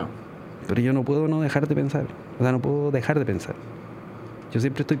 Claro. Pero yo no puedo no dejar de pensar. O sea, no puedo dejar de pensar. Yo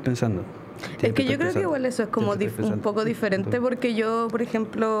siempre estoy pensando. Es que yo creo que igual eso es como un poco diferente, porque yo, por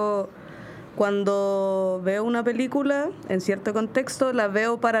ejemplo, cuando veo una película, en cierto contexto, la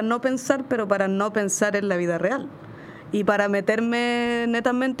veo para no pensar, pero para no pensar en la vida real. Y para meterme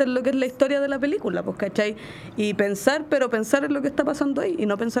netamente en lo que es la historia de la película, pues, ¿cachai? Y pensar, pero pensar en lo que está pasando ahí y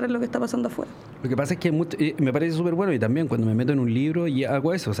no pensar en lo que está pasando afuera. Lo que pasa es que me parece súper bueno, y también cuando me meto en un libro y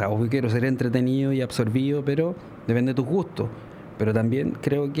hago eso, o sea, obvio quiero ser entretenido y absorbido, pero depende de tus gustos. Pero también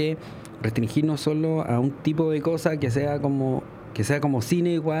creo que restringirnos solo a un tipo de cosa que sea como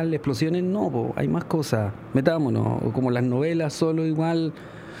cine igual, explosiones, no, po, hay más cosas, metámonos, o como las novelas solo igual,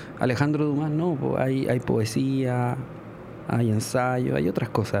 Alejandro Dumas, no, po, hay poesía, hay ensayo, hay otras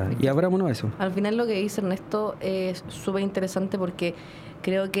cosas, y abrámonos a eso. Al final lo que dice Ernesto es súper interesante, porque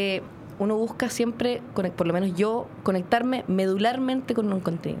creo que uno busca siempre, por lo menos yo, conectarme medularmente con un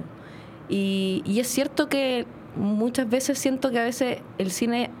contenido. Y es cierto que muchas veces siento que a veces el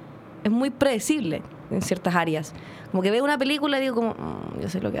cine es muy predecible en ciertas áreas. Como que veo una película y digo como, yo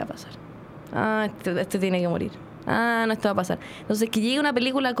sé lo que va a pasar. Este tiene que morir. No, esto va a pasar. Entonces, que llegue una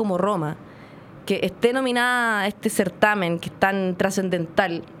película como Roma, que esté nominada a este certamen que es tan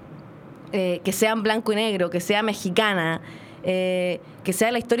trascendental, que sea en blanco y negro, que sea mexicana, que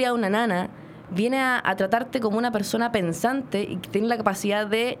sea la historia de una nana, viene a tratarte como una persona pensante y que tiene la capacidad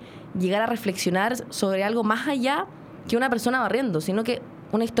de llegar a reflexionar sobre algo más allá que una persona barriendo, sino que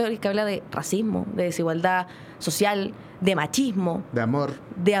una historia que habla de racismo, de desigualdad social, de machismo, de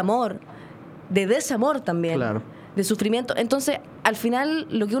amor, de desamor también, claro, de sufrimiento. Entonces, al final,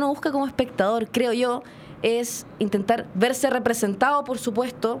 lo que uno busca como espectador, creo yo, es intentar verse representado, por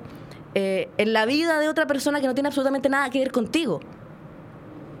supuesto, en la vida de otra persona que no tiene absolutamente nada que ver contigo.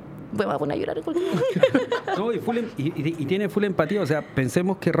 Me voy a poner a llorar en cualquier momento. No, y tiene full empatía. O sea,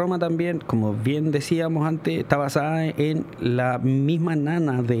 pensemos que Roma también, como bien decíamos antes, está basada en la misma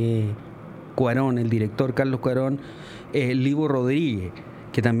nana de Cuarón, el director Carlos Cuarón, Libo Rodríguez,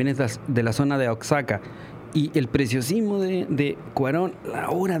 que también es de la zona de Oaxaca. Y el preciosismo de Cuarón a la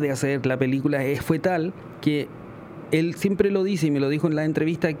hora de hacer la película fue tal que él siempre lo dice, y me lo dijo en la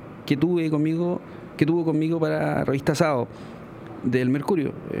entrevista que tuvo conmigo para Revista Sao del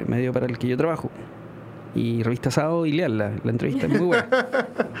Mercurio, medio para el que yo trabajo, y Revista Sao, y leanla, la entrevista es muy buena.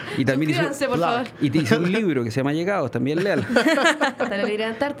 Y también hizo un libro que se llama Llegados, también leanla. Hasta la librería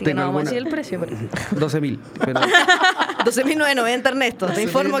Antártica, no vamos a decir el precio, pero 12.000. 12.990, Ernesto. Te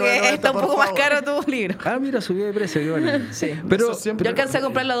informo que está un poco más caro tu libro. Mira, subió de precio, qué bueno. Sí. Pero yo alcancé a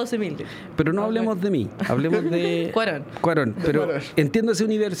comprarla a 12.000. Pero no hablemos de mí, hablemos de Cuarón. Pero entiendo ese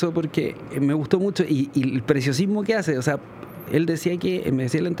universo porque me gustó mucho, y el preciosismo que hace, o sea, él decía me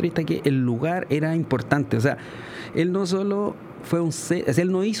decía en la entrevista que el lugar era importante. O sea, él no solo fue un set, o sea,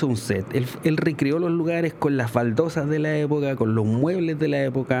 él no hizo un set, él recreó los lugares con las baldosas de la época, con los muebles de la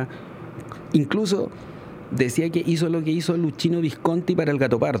época. Incluso decía que hizo lo que hizo Luchino Visconti para El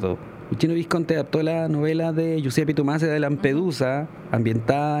Gatopardo. Luchino Visconti adaptó la novela de Giuseppe Tomasi de Lampedusa,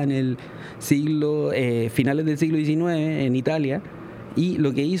 ambientada en el finales del siglo XIX en Italia, y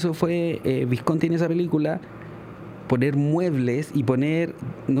lo que hizo fue Visconti en esa película poner muebles, y poner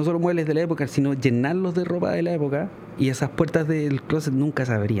no solo muebles de la época, sino llenarlos de ropa de la época, y esas puertas del closet nunca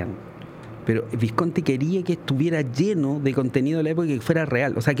se abrían. Pero Visconti quería que estuviera lleno de contenido de la época y que fuera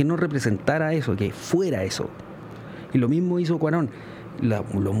real, o sea, que no representara eso, que fuera eso. Y lo mismo hizo Cuarón.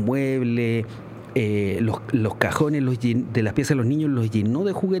 Los muebles, los cajones de las piezas de los niños los llenó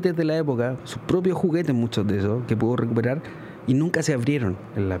de juguetes de la época, sus propios juguetes, muchos de esos, que pudo recuperar, y nunca se abrieron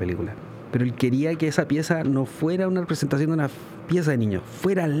en la película. Pero él quería que esa pieza no fuera una representación de una pieza de niños,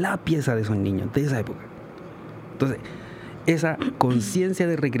 fuera la pieza de esos niños, de esa época. Entonces, esa conciencia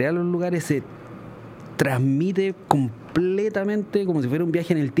de recrear los lugares se transmite completamente como si fuera un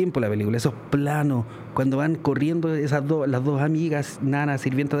viaje en el tiempo la película. Esos planos, cuando van corriendo las dos amigas, nanas,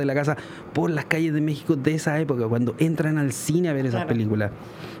 sirvientas de la casa, por las calles de México de esa época, cuando entran al cine a ver esas películas.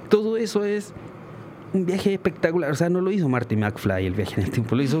 Todo eso es un viaje espectacular. O sea, no lo hizo Marty McFly el viaje en el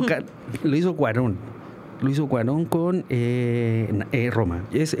tiempo, lo hizo Cuarón. Lo hizo Cuarón con Roma.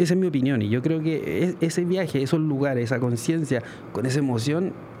 Esa es mi opinión, y yo creo que ese viaje, esos lugares, esa conciencia, con esa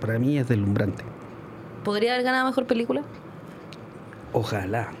emoción, para mí es deslumbrante. ¿Podría haber ganado mejor película?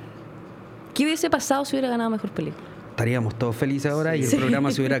 Ojalá. ¿Qué hubiese pasado si hubiera ganado mejor película? estaríamos todos felices ahora y el programa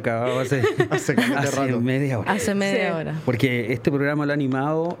se hubiera acabado hace media hora. Hace media hora. Porque este programa lo ha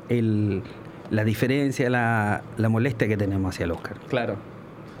animado la diferencia, la molestia que tenemos hacia el Oscar. Claro.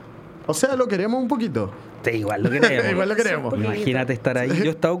 O sea, lo queremos un poquito. Sí, igual lo queremos. Igual lo queremos. Imagínate estar ahí. Yo he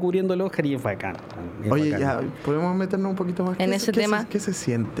estado cubriendo el Oscar y es bacán. Oye, ya, ¿podemos meternos un poquito más? En ese tema. ¿Qué se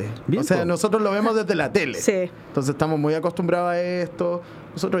siente? Bien, o sea, po. nosotros lo vemos desde la tele. Sí. Entonces estamos muy acostumbrados a esto.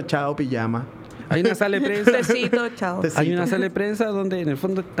 Nosotros, chao, pijama. Hay una sala de prensa. Besito, chao. Besito. Hay una sala de prensa donde en el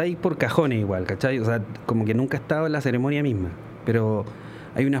fondo está ahí por cajones igual, ¿cachai? O sea, como que nunca ha estado en la ceremonia misma. Pero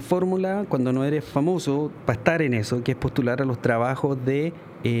hay una fórmula cuando no eres famoso para estar en eso, que es postular a los trabajos de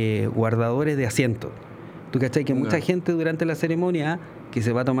guardadores de asientos. ¿Tú cachai? Que mucha gente durante la ceremonia que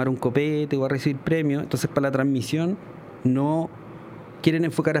se va a tomar un copete o va a recibir premios, entonces para la transmisión no quieren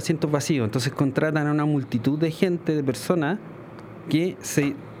enfocar asientos vacíos, entonces contratan a una multitud de gente, de personas que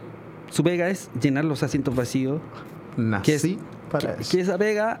su pega es llenar los asientos vacíos. Nací para eso. Que esa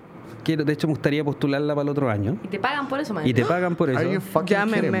pega, que de hecho me gustaría postularla para el otro año. Y te pagan por eso, man. Y te pagan por Are you eso. fucking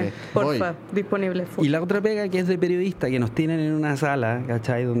kidding Llámenme, me? porfa, disponible. Y la otra pega que es de periodista, que nos tienen en una sala,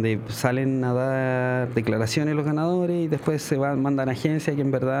 ¿cachai? Donde salen a dar declaraciones los ganadores y después se mandan a agencia que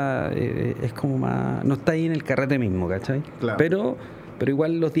en verdad es como más... No está ahí en el carrete mismo, ¿cachai? Claro. Pero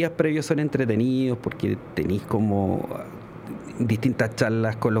igual los días previos son entretenidos porque tenéis como distintas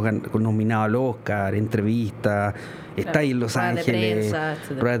charlas con los nominados al Oscar, entrevistas, está ahí en Los pruebas de Ángeles, prensa,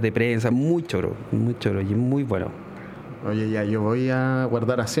 etcétera. pruebas de prensa, muy choro y muy bueno. Oye, ya, yo voy a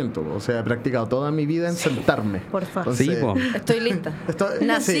guardar asiento. O sea, he practicado toda mi vida en sentarme. Porfa. Entonces, Sí, po. Estoy lista.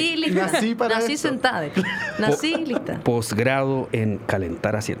 Sí, lista. nací para Nací esto. sentada. Nací lista. Posgrado en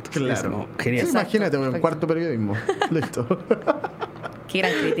calentar asientos. Claro. Eso, ¿no? Genial. Sí, imagínate, un perfecto. cuarto periodismo. Listo. Qué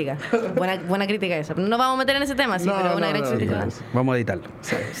gran crítica. Buena crítica esa. No nos vamos a meter en ese tema, sí, pero una gran crítica. no. Vamos a editarlo.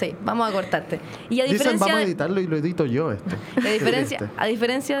 Sí, vamos a cortarte. Y a Dicen, diferencia, vamos a editarlo y lo edito yo esto. a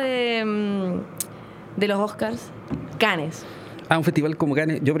diferencia de los Oscars, Cannes. A un festival como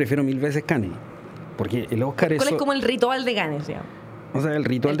Cannes, yo prefiero 1000 veces Cannes. Porque el Oscar ¿Cuál es como el ritual de Cannes, digamos? O sea, el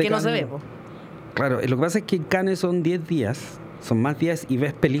ritual El de que no Cannes. se ve, po. Claro, lo que pasa es que en Cannes son 10 días, son más días y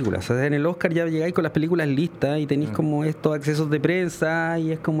ves películas. O sea, en el Oscar ya llegáis con las películas listas y tenéis como estos accesos de prensa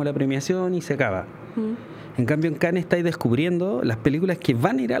y es como la premiación y se acaba. En cambio, en Cannes estáis descubriendo las películas que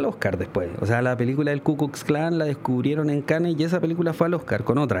van a ir al Oscar después. O sea, la película del Ku Klux Klan la descubrieron en Cannes y esa película fue al Oscar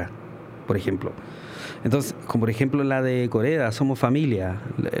con otra, por ejemplo. Entonces, como por ejemplo la de Corea, Somos Familia,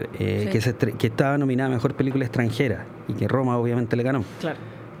 que estaba nominada a Mejor Película Extranjera y que Roma obviamente le ganó. Claro.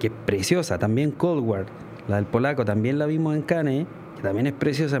 Que es preciosa. También Cold War, la del polaco, también la vimos en Cannes, que también es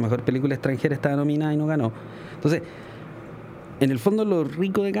preciosa, Mejor Película Extranjera estaba nominada y no ganó. Entonces, en el fondo lo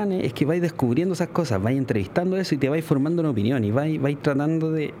rico de Cannes es que vais descubriendo esas cosas, vais entrevistando eso y te vais formando una opinión y vais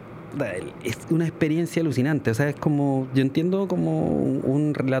tratando de... Es una experiencia alucinante, o sea, es como, yo entiendo como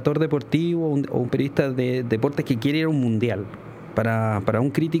un relator deportivo o un periodista de deportes que quiere ir a un mundial. Para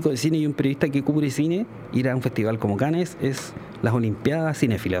un crítico de cine y un periodista que cubre cine, ir a un festival como Cannes es las Olimpiadas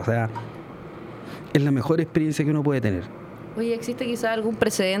cinéfilas, o sea, es la mejor experiencia que uno puede tener. Oye, ¿existe quizá algún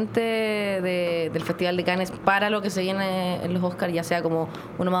precedente del Festival de Cannes para lo que se viene en los Oscars? Ya sea como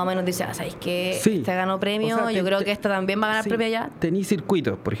uno más o menos dice, ¿sabéis qué? Sí. Esta ganó premio, O sea, yo creo que esta también va a ganar Sí, premio allá. Tenéis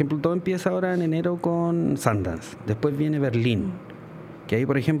circuitos, por ejemplo, todo empieza ahora en enero con Sundance, después viene Berlín, que ahí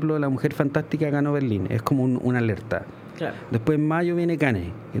por ejemplo La Mujer Fantástica ganó Berlín, es como una alerta. Claro. Después en mayo viene Cannes,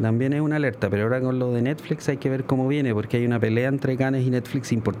 que también es una alerta, pero ahora con lo de Netflix hay que ver cómo viene, porque hay una pelea entre Cannes y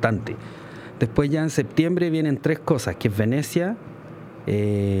Netflix importante. Después ya en septiembre vienen 3 cosas, que es Venecia,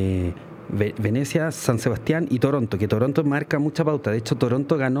 Venecia, San Sebastián y Toronto, que Toronto marca mucha pauta. De hecho,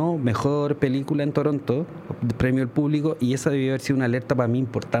 Toronto ganó Mejor Película en Toronto, premio del público, y esa debió haber sido una alerta para mí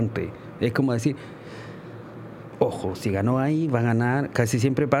importante. Es como decir, ojo, si ganó ahí, va a ganar, casi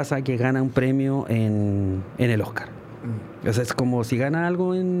siempre pasa que gana un premio en el Oscar. O sea, es como si gana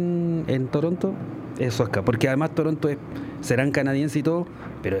algo en Toronto, es Oscar, porque además Toronto serán canadienses y todo,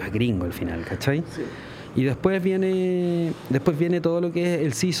 pero es gringo al final, ¿cachai? Sí. Y después viene todo lo que es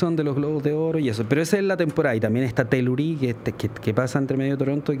el season de los Globos de Oro y eso. Pero esa es la temporada. Y también está Telluride, que pasa entre medio de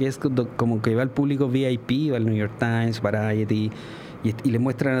Toronto, que es como que va al público VIP, va al New York Times, Variety, y le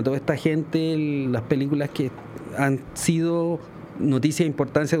muestran a toda esta gente las películas que han sido noticia de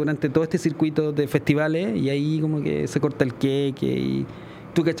importancia durante todo este circuito de festivales, y ahí como que se corta el queque. Y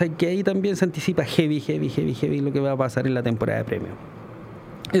tú cachai que ahí también se anticipa heavy lo que va a pasar en la temporada de premios.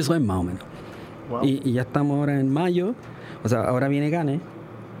 Eso es más o menos. Wow. Y ya estamos ahora en mayo, o sea, ahora viene Cannes,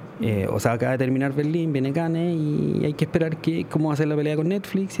 O sea, acaba de terminar Berlín, viene Cannes y hay que esperar cómo va a ser la pelea con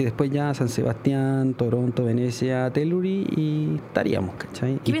Netflix y después ya San Sebastián, Toronto, Venecia, Telluride y estaríamos,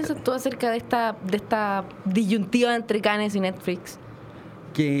 ¿cachai? ¿Qué piensas tú acerca de esta disyuntiva entre Cannes y Netflix?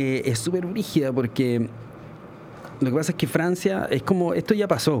 Que es súper brígida porque lo que pasa es que Francia es como, esto ya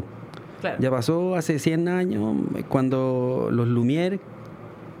pasó. Claro. Ya pasó hace 100 años cuando los Lumière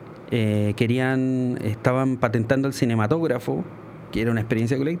estaban patentando el cinematógrafo, que era una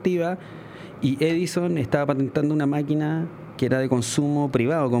experiencia colectiva, y Edison estaba patentando una máquina que era de consumo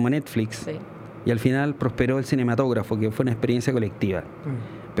privado, como Netflix. Sí. Y al final prosperó el cinematógrafo, que fue una experiencia colectiva.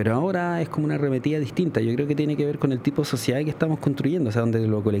 Pero ahora es como una arremetida distinta. Yo creo que tiene que ver con el tipo de sociedad que estamos construyendo, o sea, donde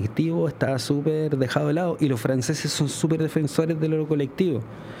lo colectivo está súper dejado de lado y los franceses son súper defensores de lo colectivo.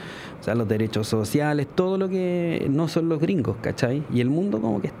 O sea, los derechos sociales, todo lo que no son los gringos, ¿cachai? Y el mundo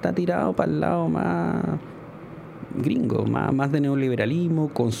como que está tirado para el lado más gringo, más de neoliberalismo,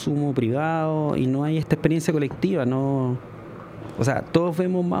 consumo privado, y no hay esta experiencia colectiva, no. O sea, todos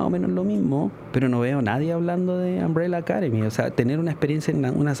vemos más o menos lo mismo, pero no veo a nadie hablando de Umbrella Academy. O sea, tener una experiencia en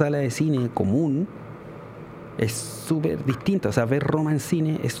una sala de cine común es súper distinto. O sea, ver Roma en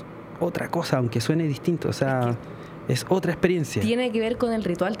cine es otra cosa, aunque suene distinto. O sea, es otra experiencia. Tiene que ver con el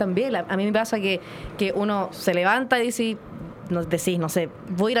ritual también. A mí me pasa que uno se levanta y decís, no sé,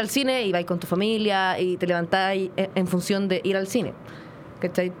 voy a ir al cine y vais con tu familia y te levantás en función de ir al cine.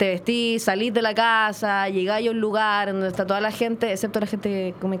 ¿Cachai? Te vestís, salís de la casa, llegáis a un lugar donde está toda la gente, excepto la gente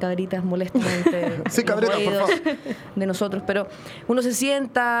que come cabritas molestamente. Sí, cabritas, por favor. De nosotros. Pero uno se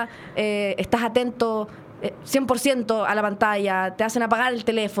sienta, estás atento 100% a la pantalla, te hacen apagar el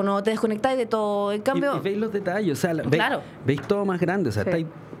teléfono, te desconectáis de todo. En cambio, y veis los detalles, o sea, claro. veis todo más grande, o sea, Sí.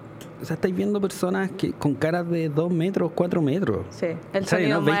 estáis viendo personas con caras de 2 metros, 4 metros. Sí, el ¿Sabes?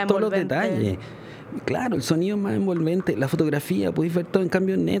 sonido ¿No? más Veis todos los envolvente. detalles. Claro, el sonido es más envolvente, la fotografía, podéis ver todo. En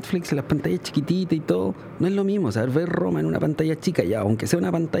cambio en Netflix, en las pantallas chiquititas y todo, no es lo mismo. O sea, ver Roma en una pantalla chica, ya, aunque sea una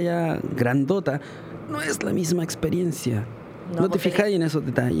pantalla grandota, no es la misma experiencia. No te porque fijáis en esos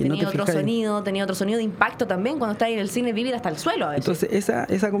detalles. tenía no te otro fijáis. sonido, tenía otro sonido de impacto también cuando estás en el cine, vivir hasta el suelo a veces. Entonces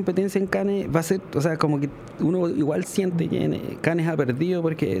esa competencia en Cannes va a ser, o sea, como que uno igual siente que Cannes ha perdido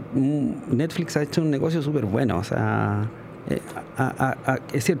porque Netflix ha hecho un negocio súper bueno, o sea,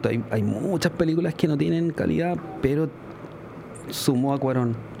 es cierto, hay muchas películas que no tienen calidad, pero sumó a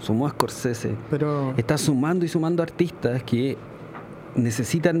Cuarón, sumó a Scorsese, Pero está sumando y sumando artistas que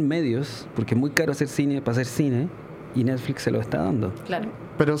necesitan medios, porque es muy caro hacer cine para hacer cine, y Netflix se lo está dando. Claro.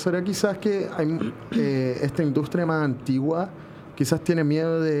 Pero será quizás que esta industria más antigua quizás tiene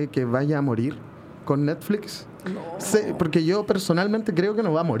miedo de que vaya a morir con Netflix. Porque yo personalmente creo que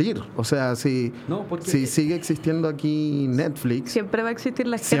no va a morir. O sea, si sigue existiendo aquí Netflix, Siempre va a existir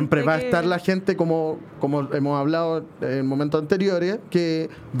la gente. siempre va a estar la gente como hemos hablado en momentos anteriores, que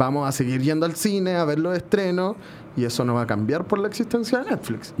vamos a seguir yendo al cine a ver los estrenos, y eso no va a cambiar por la existencia de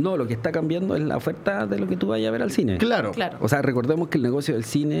Netflix. No, lo que está cambiando es la oferta de lo que tú vayas a ver al cine. Claro. Claro. O sea, recordemos que el negocio del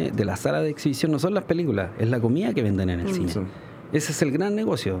cine, de la sala de exhibición, no son las películas, es la comida que venden en el cine. Sí. Ese es el gran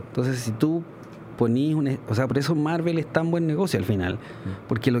negocio. Entonces, si tú ponís o sea, por eso Marvel es tan buen negocio al final.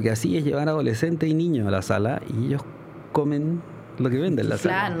 Porque lo que hacía es llevar adolescentes y niños a la sala y ellos comen lo que venden en la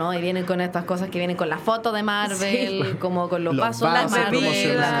sala. Claro, ¿no? Y vienen con estas cosas que vienen con la foto de Marvel, Sí. como con los Los vasos de vasos Marvel,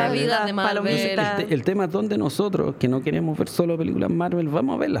 promocionales. las bebidas de Las palomitas. Marvel. El tema es donde nosotros, que no queremos ver solo películas Marvel,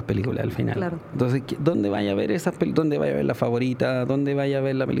 vamos a ver las películas al final. Claro. Entonces, ¿dónde vaya a ver esas películas? ¿Dónde vaya a ver La Favorita? ¿Dónde vaya a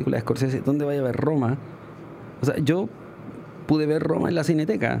ver la película de Scorsese? ¿Dónde vaya a ver Roma? O sea, yo pude ver Roma en la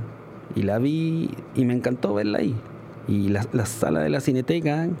Cineteca y la vi y me encantó verla ahí. Y la sala de la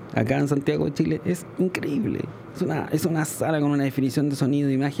Cineteca, acá en Santiago de Chile, es increíble. Es una sala con una definición de sonido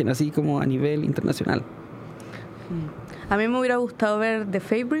e imagen así como a nivel internacional. A mí me hubiera gustado ver The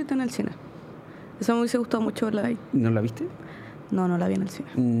Favourite en el cine. Eso me hubiese gustado mucho verla ahí. ¿No la viste? No la vi en el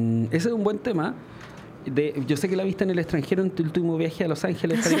cine. Ese es un buen tema. Yo sé que la viste en el extranjero en tu último viaje a Los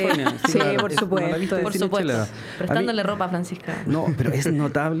Ángeles, Sí. California. Sí, por ¿No la supuesto. viste en Por cine supuesto. chileno? Prestándole A mí- ropa a Francisca. No, pero es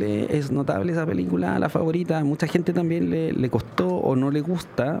notable esa película, La Favorita. A mucha gente también le costó o no le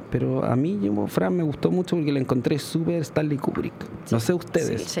gusta, pero a mí, Fran, me gustó mucho porque la encontré súper Stanley Kubrick. No sé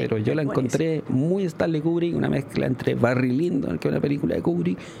ustedes, sí, pero yo la encontré muy Stanley Kubrick, una mezcla entre Barry Lyndon, que es una película de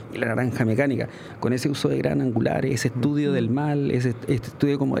Kubrick, y La Naranja Mecánica, con ese uso de gran angulares, ese estudio del mal, ese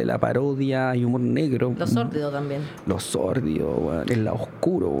estudio como de la parodia y humor negro Lo sórdido también. Lo sórdido, weón, el lado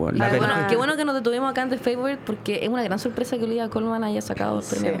oscuro, weón. Qué bueno que nos detuvimos acá en The Favorite, porque es una gran sorpresa que Olivia Colman haya sacado el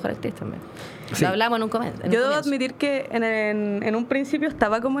premio a Mejor Actriz también. Sí. Lo hablamos en un comentario. Yo debo admitir que en un principio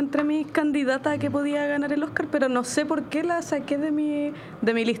estaba como entre mis candidatas a que podía ganar el Oscar, pero no sé por qué la saqué de mi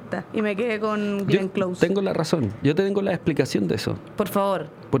lista y me quedé con Glenn Close. Tengo la razón. Yo te tengo la explicación de eso. Por favor,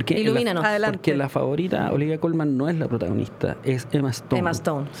 Porque ilumínanos. Adelante. Porque la favorita, Olivia Colman, no es la protagonista, es Emma Stone. Emma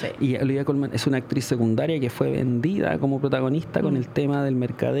Stone, sí. Y Olivia Colman es una actriz secundaria que fue vendida como protagonista con el tema del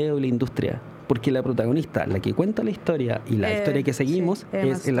mercadeo y la industria. Porque la protagonista, la que cuenta la historia y la historia que seguimos, sí,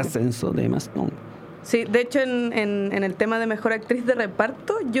 Emma es el Stone. ascenso de Emma Stone. Sí, de hecho en el tema de Mejor Actriz de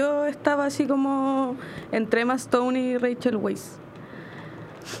Reparto yo estaba así como entre Emma Stone y Rachel Weisz.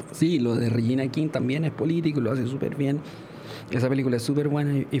 Sí, lo de Regina King también es político y lo hace súper bien. Esa película es súper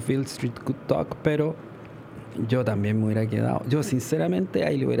buena y Field Street Could Talk, pero yo también me hubiera quedado. Yo, sinceramente,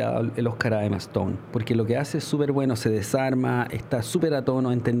 ahí le hubiera dado el Oscar a Emma Stone, porque lo que hace es súper bueno, se desarma, está súper a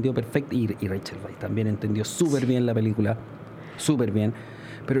tono, entendió perfecto. Y Rachel Weisz también entendió súper bien la película, súper bien.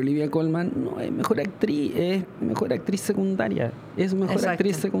 Pero Olivia Colman no es mejor actriz, es mejor actriz secundaria. Es mejor Exacto.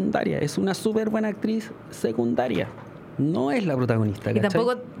 actriz secundaria. Es una súper buena actriz secundaria. No es la protagonista, Y ¿cachai?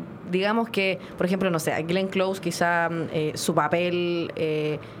 tampoco, digamos que, por ejemplo, no sé, a Glenn Close quizá su papel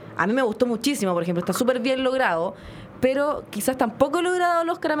a mí me gustó muchísimo, por ejemplo, está súper bien logrado, pero quizás tampoco he logrado el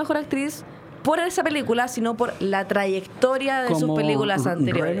Oscar a Mejor Actriz por esa película, sino por la trayectoria de sus Como películas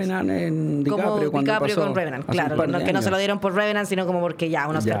anteriores. Revenant en Como DiCaprio, cuando DiCaprio pasó con Revenant, hace un claro, par de que no se años. lo dieron por Revenant, sino como porque ya,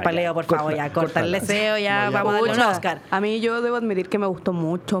 un Oscar Ya, para Leo, por favor, ya, corta el deseo, ya, vamos a darle un Pucha, Oscar. A mí yo debo admitir que me gustó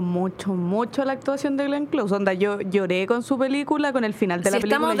mucho la actuación de Glenn Close. Onda, yo lloré con su película, con el final de la Si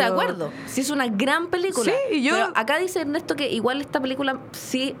película. estamos de yo- acuerdo, sí es una gran película. Sí, y yo- Pero acá dice Ernesto que igual esta película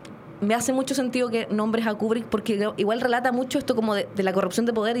sí me hace mucho sentido que nombres a Kubrick, porque igual relata mucho esto como de la corrupción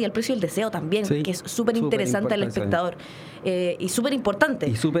de poder y el precio del deseo también, Sí, que es súper interesante al importante, espectador y súper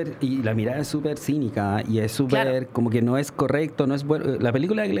importante. Y la mirada es súper cínica y es súper Claro. como que no es correcto, no es bueno. La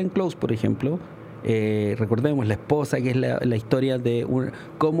película de Glenn Close, por ejemplo, recordemos la esposa, que es la historia de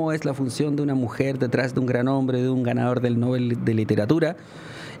cómo es la función de una mujer detrás de un gran hombre, de un ganador del Nobel de literatura.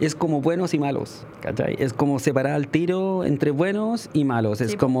 Es como buenos y malos, ¿cachai? Es como separar al tiro entre buenos y malos.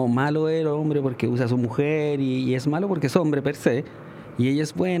 Es Sí. como malo el hombre porque usa a su mujer y es malo porque es hombre per se. Y ella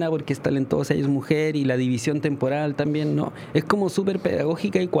es buena porque es talentosa, ella es mujer, y la división temporal también, ¿no? Es como súper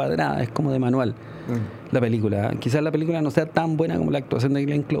pedagógica y cuadrada, es como de manual la película. Quizás la película no sea tan buena como la actuación de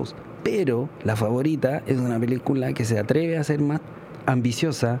Glenn Close, pero la favorita es una película que se atreve a ser más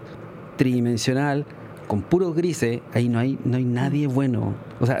ambiciosa, tridimensional, con puros grises. Ahí no hay nadie bueno.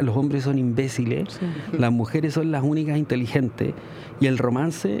 O sea, los hombres son imbéciles, las mujeres son las únicas inteligentes, y el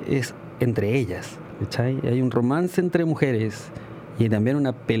romance es entre ellas, ¿cachai? Hay un romance entre mujeres y también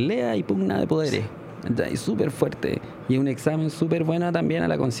una pelea y pugna de poderes, ¿cachai? Súper fuerte, y un examen súper bueno también a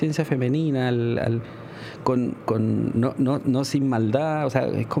la conciencia femenina, no sin maldad, o sea,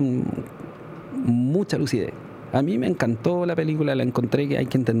 es con mucha lucidez. A mí me encantó la película, la encontré que hay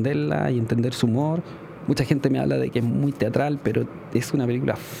que entenderla y entender su humor. Mucha gente me habla de que es muy teatral, pero es una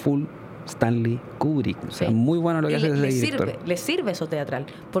película full Stanley Kubrick. O sea, Sí. muy bueno lo que Y hace ese le director. sirve eso teatral,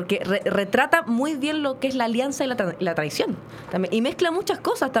 porque retrata muy bien lo que es la alianza y la traición también, y mezcla muchas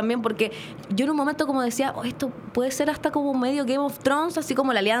cosas también, porque yo en un momento como decía, esto puede ser hasta como medio Game of Thrones, así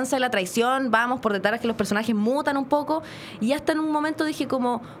como la alianza y la traición, vamos por detrás que los personajes mutan un poco, y hasta en un momento dije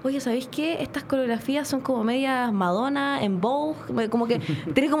como, oye, ¿sabéis qué? Estas coreografías son como medias Madonna, en Vogue, como que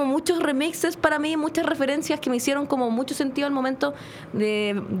tiene como muchos remixes para mí, muchas referencias que me hicieron como mucho sentido al momento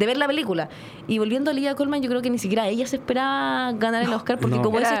de ver la película. Y volviendo a Olivia Colman, yo creo que ni siquiera ella se esperaba ganar el Oscar, porque no.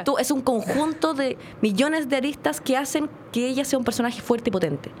 como Era- dices tú, es un conjunto de millones de aristas que hacen que ella sea un personaje fuerte y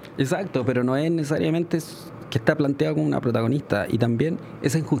potente. Exacto, pero no es necesariamente que está planteado como una protagonista. Y también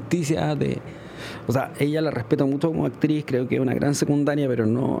esa injusticia de... O sea, ella la respeto mucho como actriz, creo que es una gran secundaria, pero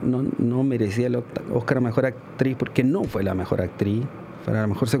no merecía el Oscar a Mejor Actriz, porque no fue la mejor actriz, fue la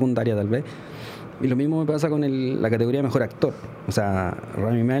mejor secundaria tal vez. Y lo mismo me pasa con la categoría de Mejor Actor. O sea,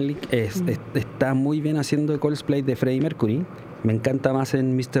 Rami Malek está muy bien haciendo cosplay de Freddie Mercury. Me encanta más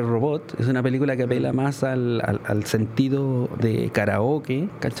en Mr. Robot. Es una película que apela más al sentido de karaoke,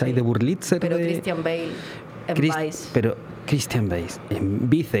 ¿cachai? Sí. De Burlitzer. Pero de Christian Bale en Vice. Pero Christian Bale en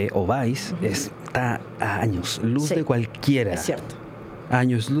Vice o Vice está a años luz Sí, de cualquiera. es cierto. A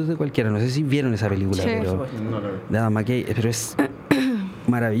años luz de cualquiera. No sé si vieron esa película, Sí, pero por de Adam McKay, pero es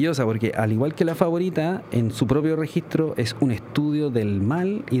maravillosa, porque al igual que la favorita, en su propio registro es un estudio del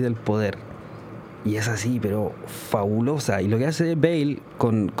mal y del poder. Y es así, pero fabulosa. Y lo que hace Bale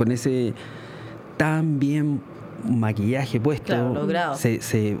con ese tan bien maquillaje puesto, Claro, logrado.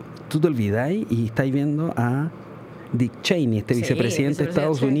 se tú te olvidáis y estáis viendo a Dick Cheney, este vicepresidente de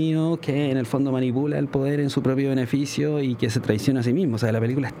Estados Unidos, que en el fondo manipula el poder en su propio beneficio y que se traiciona a sí mismo. O sea, la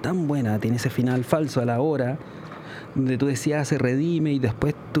película es tan buena, tiene ese final falso a la hora, donde tú decías se redime y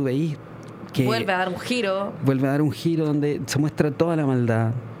después tú veís que vuelve a dar un giro. Vuelve a dar un giro donde se muestra toda la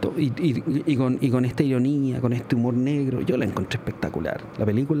maldad y con esta ironía, con este humor negro. Yo la encontré espectacular, la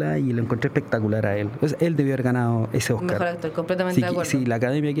película, y la encontré espectacular a él. Pues él debió haber ganado ese Oscar. Mejor actor, completamente de acuerdo. Si la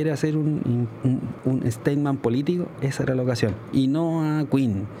Academia quiere hacer un statement político, esa era la ocasión. Y no a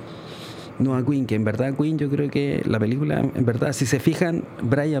Queen. No a Queen, que en verdad Queen, yo creo que la película, en verdad, si se fijan,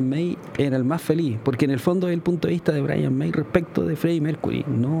 Brian May era el más feliz, porque en el fondo es el punto de vista de Brian May respecto de Freddie Mercury.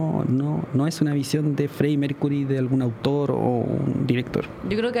 No es una visión de Freddie Mercury de algún autor o un director.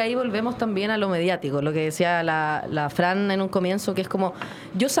 Yo creo que ahí volvemos también a lo mediático, lo que decía la Fran en un comienzo, que es como,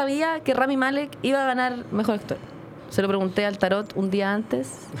 yo sabía que Rami Malek iba a ganar Mejor Actor. Se lo pregunté al tarot un día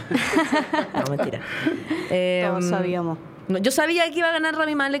antes. No, mentira. Todos sabíamos. No, yo sabía que iba a ganar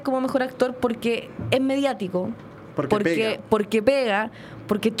Rami Malek como Mejor Actor porque es mediático, porque pega,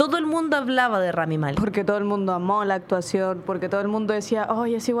 porque todo el mundo hablaba de Rami Malek. Porque todo el mundo amó la actuación, porque todo el mundo decía,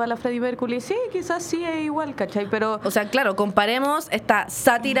 oye, es igual a Freddie Mercury. Sí, quizás sí es igual, ¿cachai? Pero... O sea, claro, comparemos esta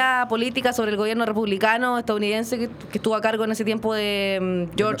sátira política sobre el gobierno republicano estadounidense que estuvo a cargo en ese tiempo de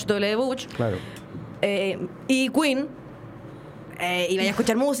George W. Bush. Claro. Y Queen, y vaya a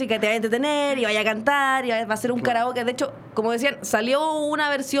escuchar música, te vaya a entretener, y vaya a cantar, y va a hacer un karaoke. De hecho, como decían, salió una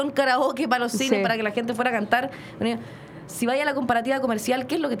versión karaoke para los cines, para que la gente fuera a cantar. Si vaya a la comparativa comercial,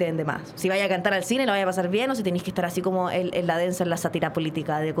 ¿qué es lo que te vende más? Si vaya a cantar al cine, ¿lo vaya a pasar bien? ¿O si tenéis que estar así como en la densa, en la sátira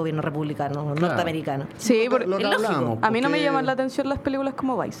política de gobierno republicano, norteamericano? Sí, porque lo que hablamos, a mí no me llaman la atención las películas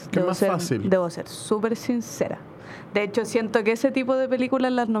como Vice. Que es más fácil. Debo ser súper sincera. De hecho, siento que ese tipo de películas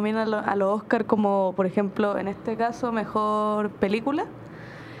las nominan a los Oscar como, por ejemplo, en este caso, Mejor Película.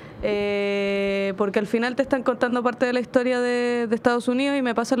 Porque al final te están contando parte de la historia de Estados Unidos, y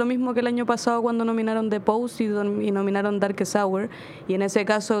me pasa lo mismo que el año pasado cuando nominaron The Post y nominaron Darkest Hour, y en ese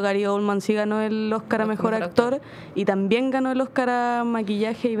caso Gary Oldman sí ganó el Oscar a Mejor Actor, y también ganó el Oscar a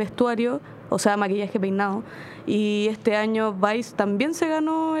Maquillaje y Vestuario, o sea, Maquillaje Peinado, y este año Vice también se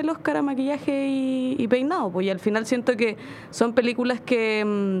ganó el Oscar a Maquillaje y Peinado, pues, y al final siento que son películas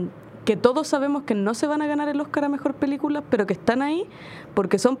que todos sabemos que no se van a ganar el Oscar a Mejor Película, pero que están ahí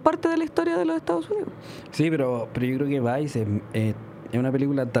porque son parte de la historia de los Estados Unidos. Sí, pero yo creo que Vice es una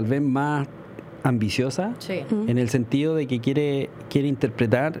película tal vez más ambiciosa, Sí. en el sentido de que quiere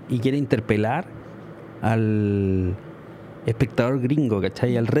interpretar y quiere interpelar al espectador gringo,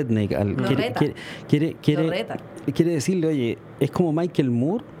 ¿cachai? Al redneck. Quiere decirle, oye, es como Michael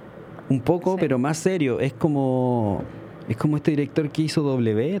Moore, un poco, pero más serio. Es como este director que hizo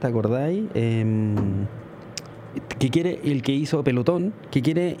W, ¿te acordáis? El que hizo Pelotón, que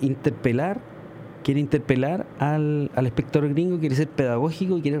quiere interpelar al espectador gringo, quiere ser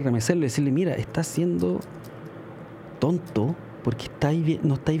pedagógico y quiere remecerlo y decirle, mira, estás siendo tonto porque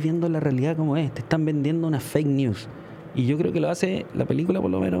no estáis viendo la realidad como es, te están vendiendo una fake news. Y yo creo que lo hace la película,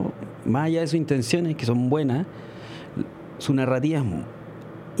 por lo menos, más allá de sus intenciones, que son buenas, su narrativa es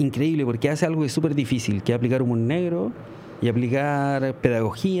increíble porque hace algo que es súper difícil, que es aplicar humor negro, y aplicar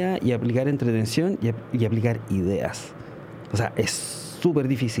pedagogía, y aplicar entretención, y aplicar ideas. O sea, es súper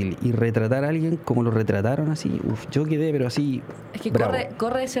difícil. Y retratar a alguien como lo retrataron así, yo quedé, pero así, Es que bravo.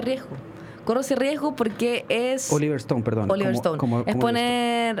 corre ese riesgo. Corre ese riesgo porque es... Oliver Stone, perdón. Oliver Stone. Es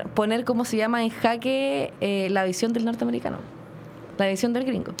Oliver poner, ¿cómo se llama?, en jaque la visión del norteamericano. La visión del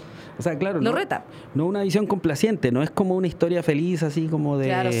gringo. O sea, claro, Lo reta. No una visión complaciente, no es como una historia feliz así como de...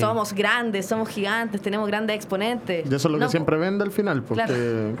 Claro, somos grandes, somos gigantes, tenemos grandes exponentes. Y eso es lo que siempre vende al final, porque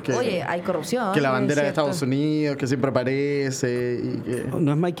Claro. Oye, hay corrupción. que la bandera de ¿cierto? Estados Unidos, que siempre aparece y que...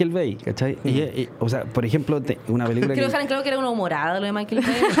 No es Michael Bay, ¿cachai? O sea, por ejemplo, una película Quiero dejar en claro que era una humorada lo de Michael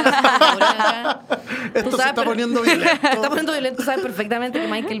Bay. Esto se está poniendo violento. Está poniendo violento. Tú sabes perfectamente que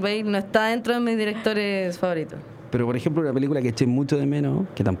Michael Bay no está dentro de mis directores favoritos. Pero, por ejemplo, una película que eché mucho de menos,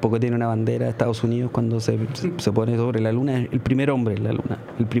 que tampoco tiene una bandera de Estados Unidos cuando se pone sobre la luna, es El primer hombre en la luna.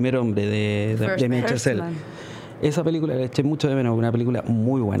 El primer hombre de Damien Chazelle. Esa película la eché mucho de menos, una película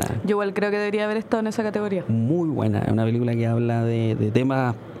muy buena. Yo igual creo que debería haber estado en esa categoría. Muy buena, es una película que habla de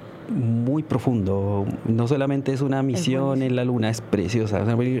temas muy profundos. No solamente es una misión en la luna, es preciosa. Es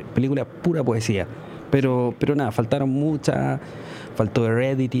una película pura poesía. Pero nada, faltó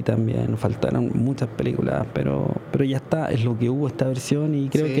Heredity también, faltaron muchas películas, pero ya está, es lo que hubo esta versión, y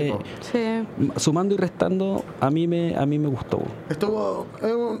creo que sumando y restando a mí me gustó. Estuvo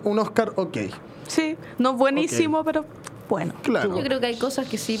un Oscar ok. Sí, no buenísimo, pero bueno. Claro. Yo creo que hay cosas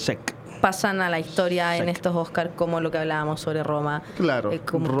que sí Check. pasan a la historia en Check. estos Oscars, como lo que hablábamos sobre Roma. Claro,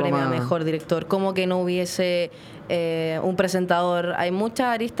 Como Roma- premio a mejor director. Como que no hubiese un presentador. Hay muchas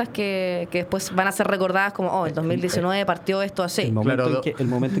aristas que después van a ser recordadas como, en 2019 partió esto así. El momento, Claro, el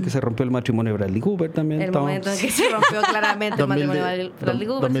momento en que se rompió el matrimonio de Bradley Cooper también. El estamos- momento en que se rompió claramente el matrimonio de Bradley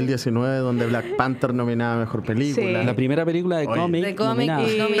Cooper. 2019, donde Black Panther nominada a mejor película. Sí. La primera película de Oye. cómic. De cómic nominada.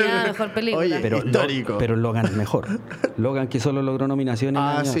 y nominada a mejor película. Oye, Pero, histórico. pero Logan es mejor. Logan, que solo logró nominación en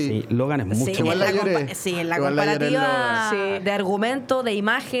años. sí. Logan es mucho Sí, Igual en la la lloré. sí, en la Igual la lloré en comparativa Sí. de argumento, de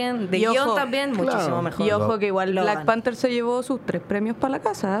imagen, de Y guión ojo, también, claro. muchísimo mejor. Y ojo que igual Logan. Black Panther se llevó sus 3 premios para la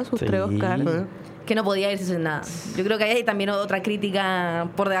casa, sus Sí. 3 Oscars. Que no podía irse sin nada. Yo creo que ahí hay también otra crítica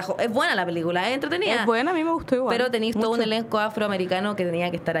por debajo. Es buena la película, es entretenida. Es buena, a mí me gustó igual. Pero tenéis todo un Mucho. elenco afroamericano que tenía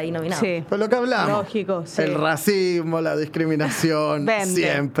que estar ahí nominado. Sí. Pues lo que hablamos. Lógico, sí. El racismo, la discriminación Vende.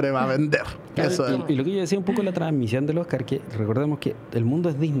 siempre va a vender. Eso es. Y lo que yo decía un poco en la transmisión del Oscar, que recordemos que el mundo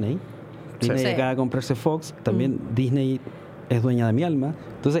es Disney. Disney Sí. acaba de comprarse Fox. También Disney es dueña de mi alma.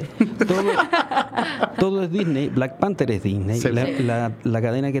 Entonces, todo es Disney. Black Panther es Disney. Sí. La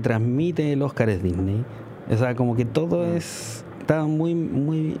cadena que transmite el Oscar es Disney. O sea, como que todo está muy,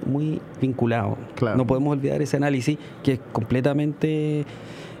 muy, muy vinculado. Claro. No podemos olvidar ese análisis que es completamente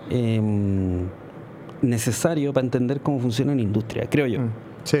necesario para entender cómo funciona una industria, creo yo.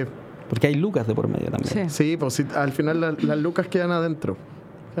 Sí. Porque hay lucas de por medio también. Sí. Sí, pues sí, al final las lucas quedan adentro.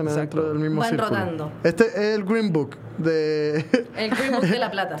 Quedan Exacto. adentro del mismo Van círculo. rotando. Este es el Green Book de... El Green Book de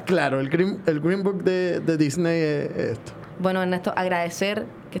La Plata. Claro, el Green Book de Disney es esto. Bueno, Ernesto, agradecer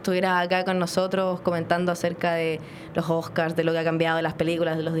que estuvieras acá con nosotros comentando acerca de los Oscars, de lo que ha cambiado de las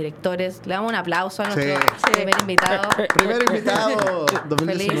películas, de los directores. Le damos un aplauso a nuestro Sí. primer invitado. Primer invitado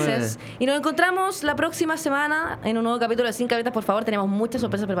 2019. Felices. Y nos encontramos la próxima semana en un nuevo capítulo de Sin Cabritas, por favor. Tenemos muchas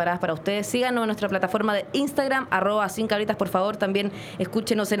sorpresas preparadas para ustedes. Síganos en nuestra plataforma de Instagram, @Sin Cabritas, por favor. También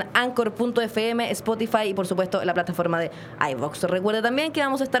escúchenos en Anchor.fm, Spotify y, por supuesto, en la plataforma de iVoox. Recuerde también que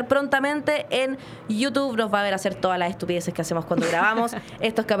vamos a estar prontamente en YouTube. Nos va a ver hacer todas las estupideces que hacemos cuando grabamos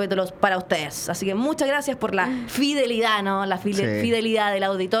estos capítulos para ustedes. Así que muchas gracias por la fidelidad, ¿no? La fidelidad del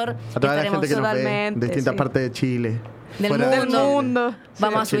auditor. A toda la gente que nos ve de totalmente, distintas sí. partes de Chile. Del fuera de mundo. Chile. mundo.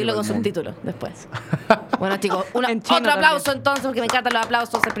 Vamos a Sí, subirlo con Chile, subtítulos después. Bueno, chicos, En chino otro aplauso también. entonces, porque me encantan los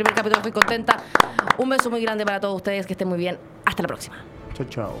aplausos. El primer capítulo, estoy contenta. Un beso muy grande para todos ustedes, que estén muy bien. Hasta la próxima. Chao,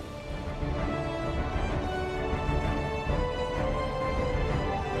 chao.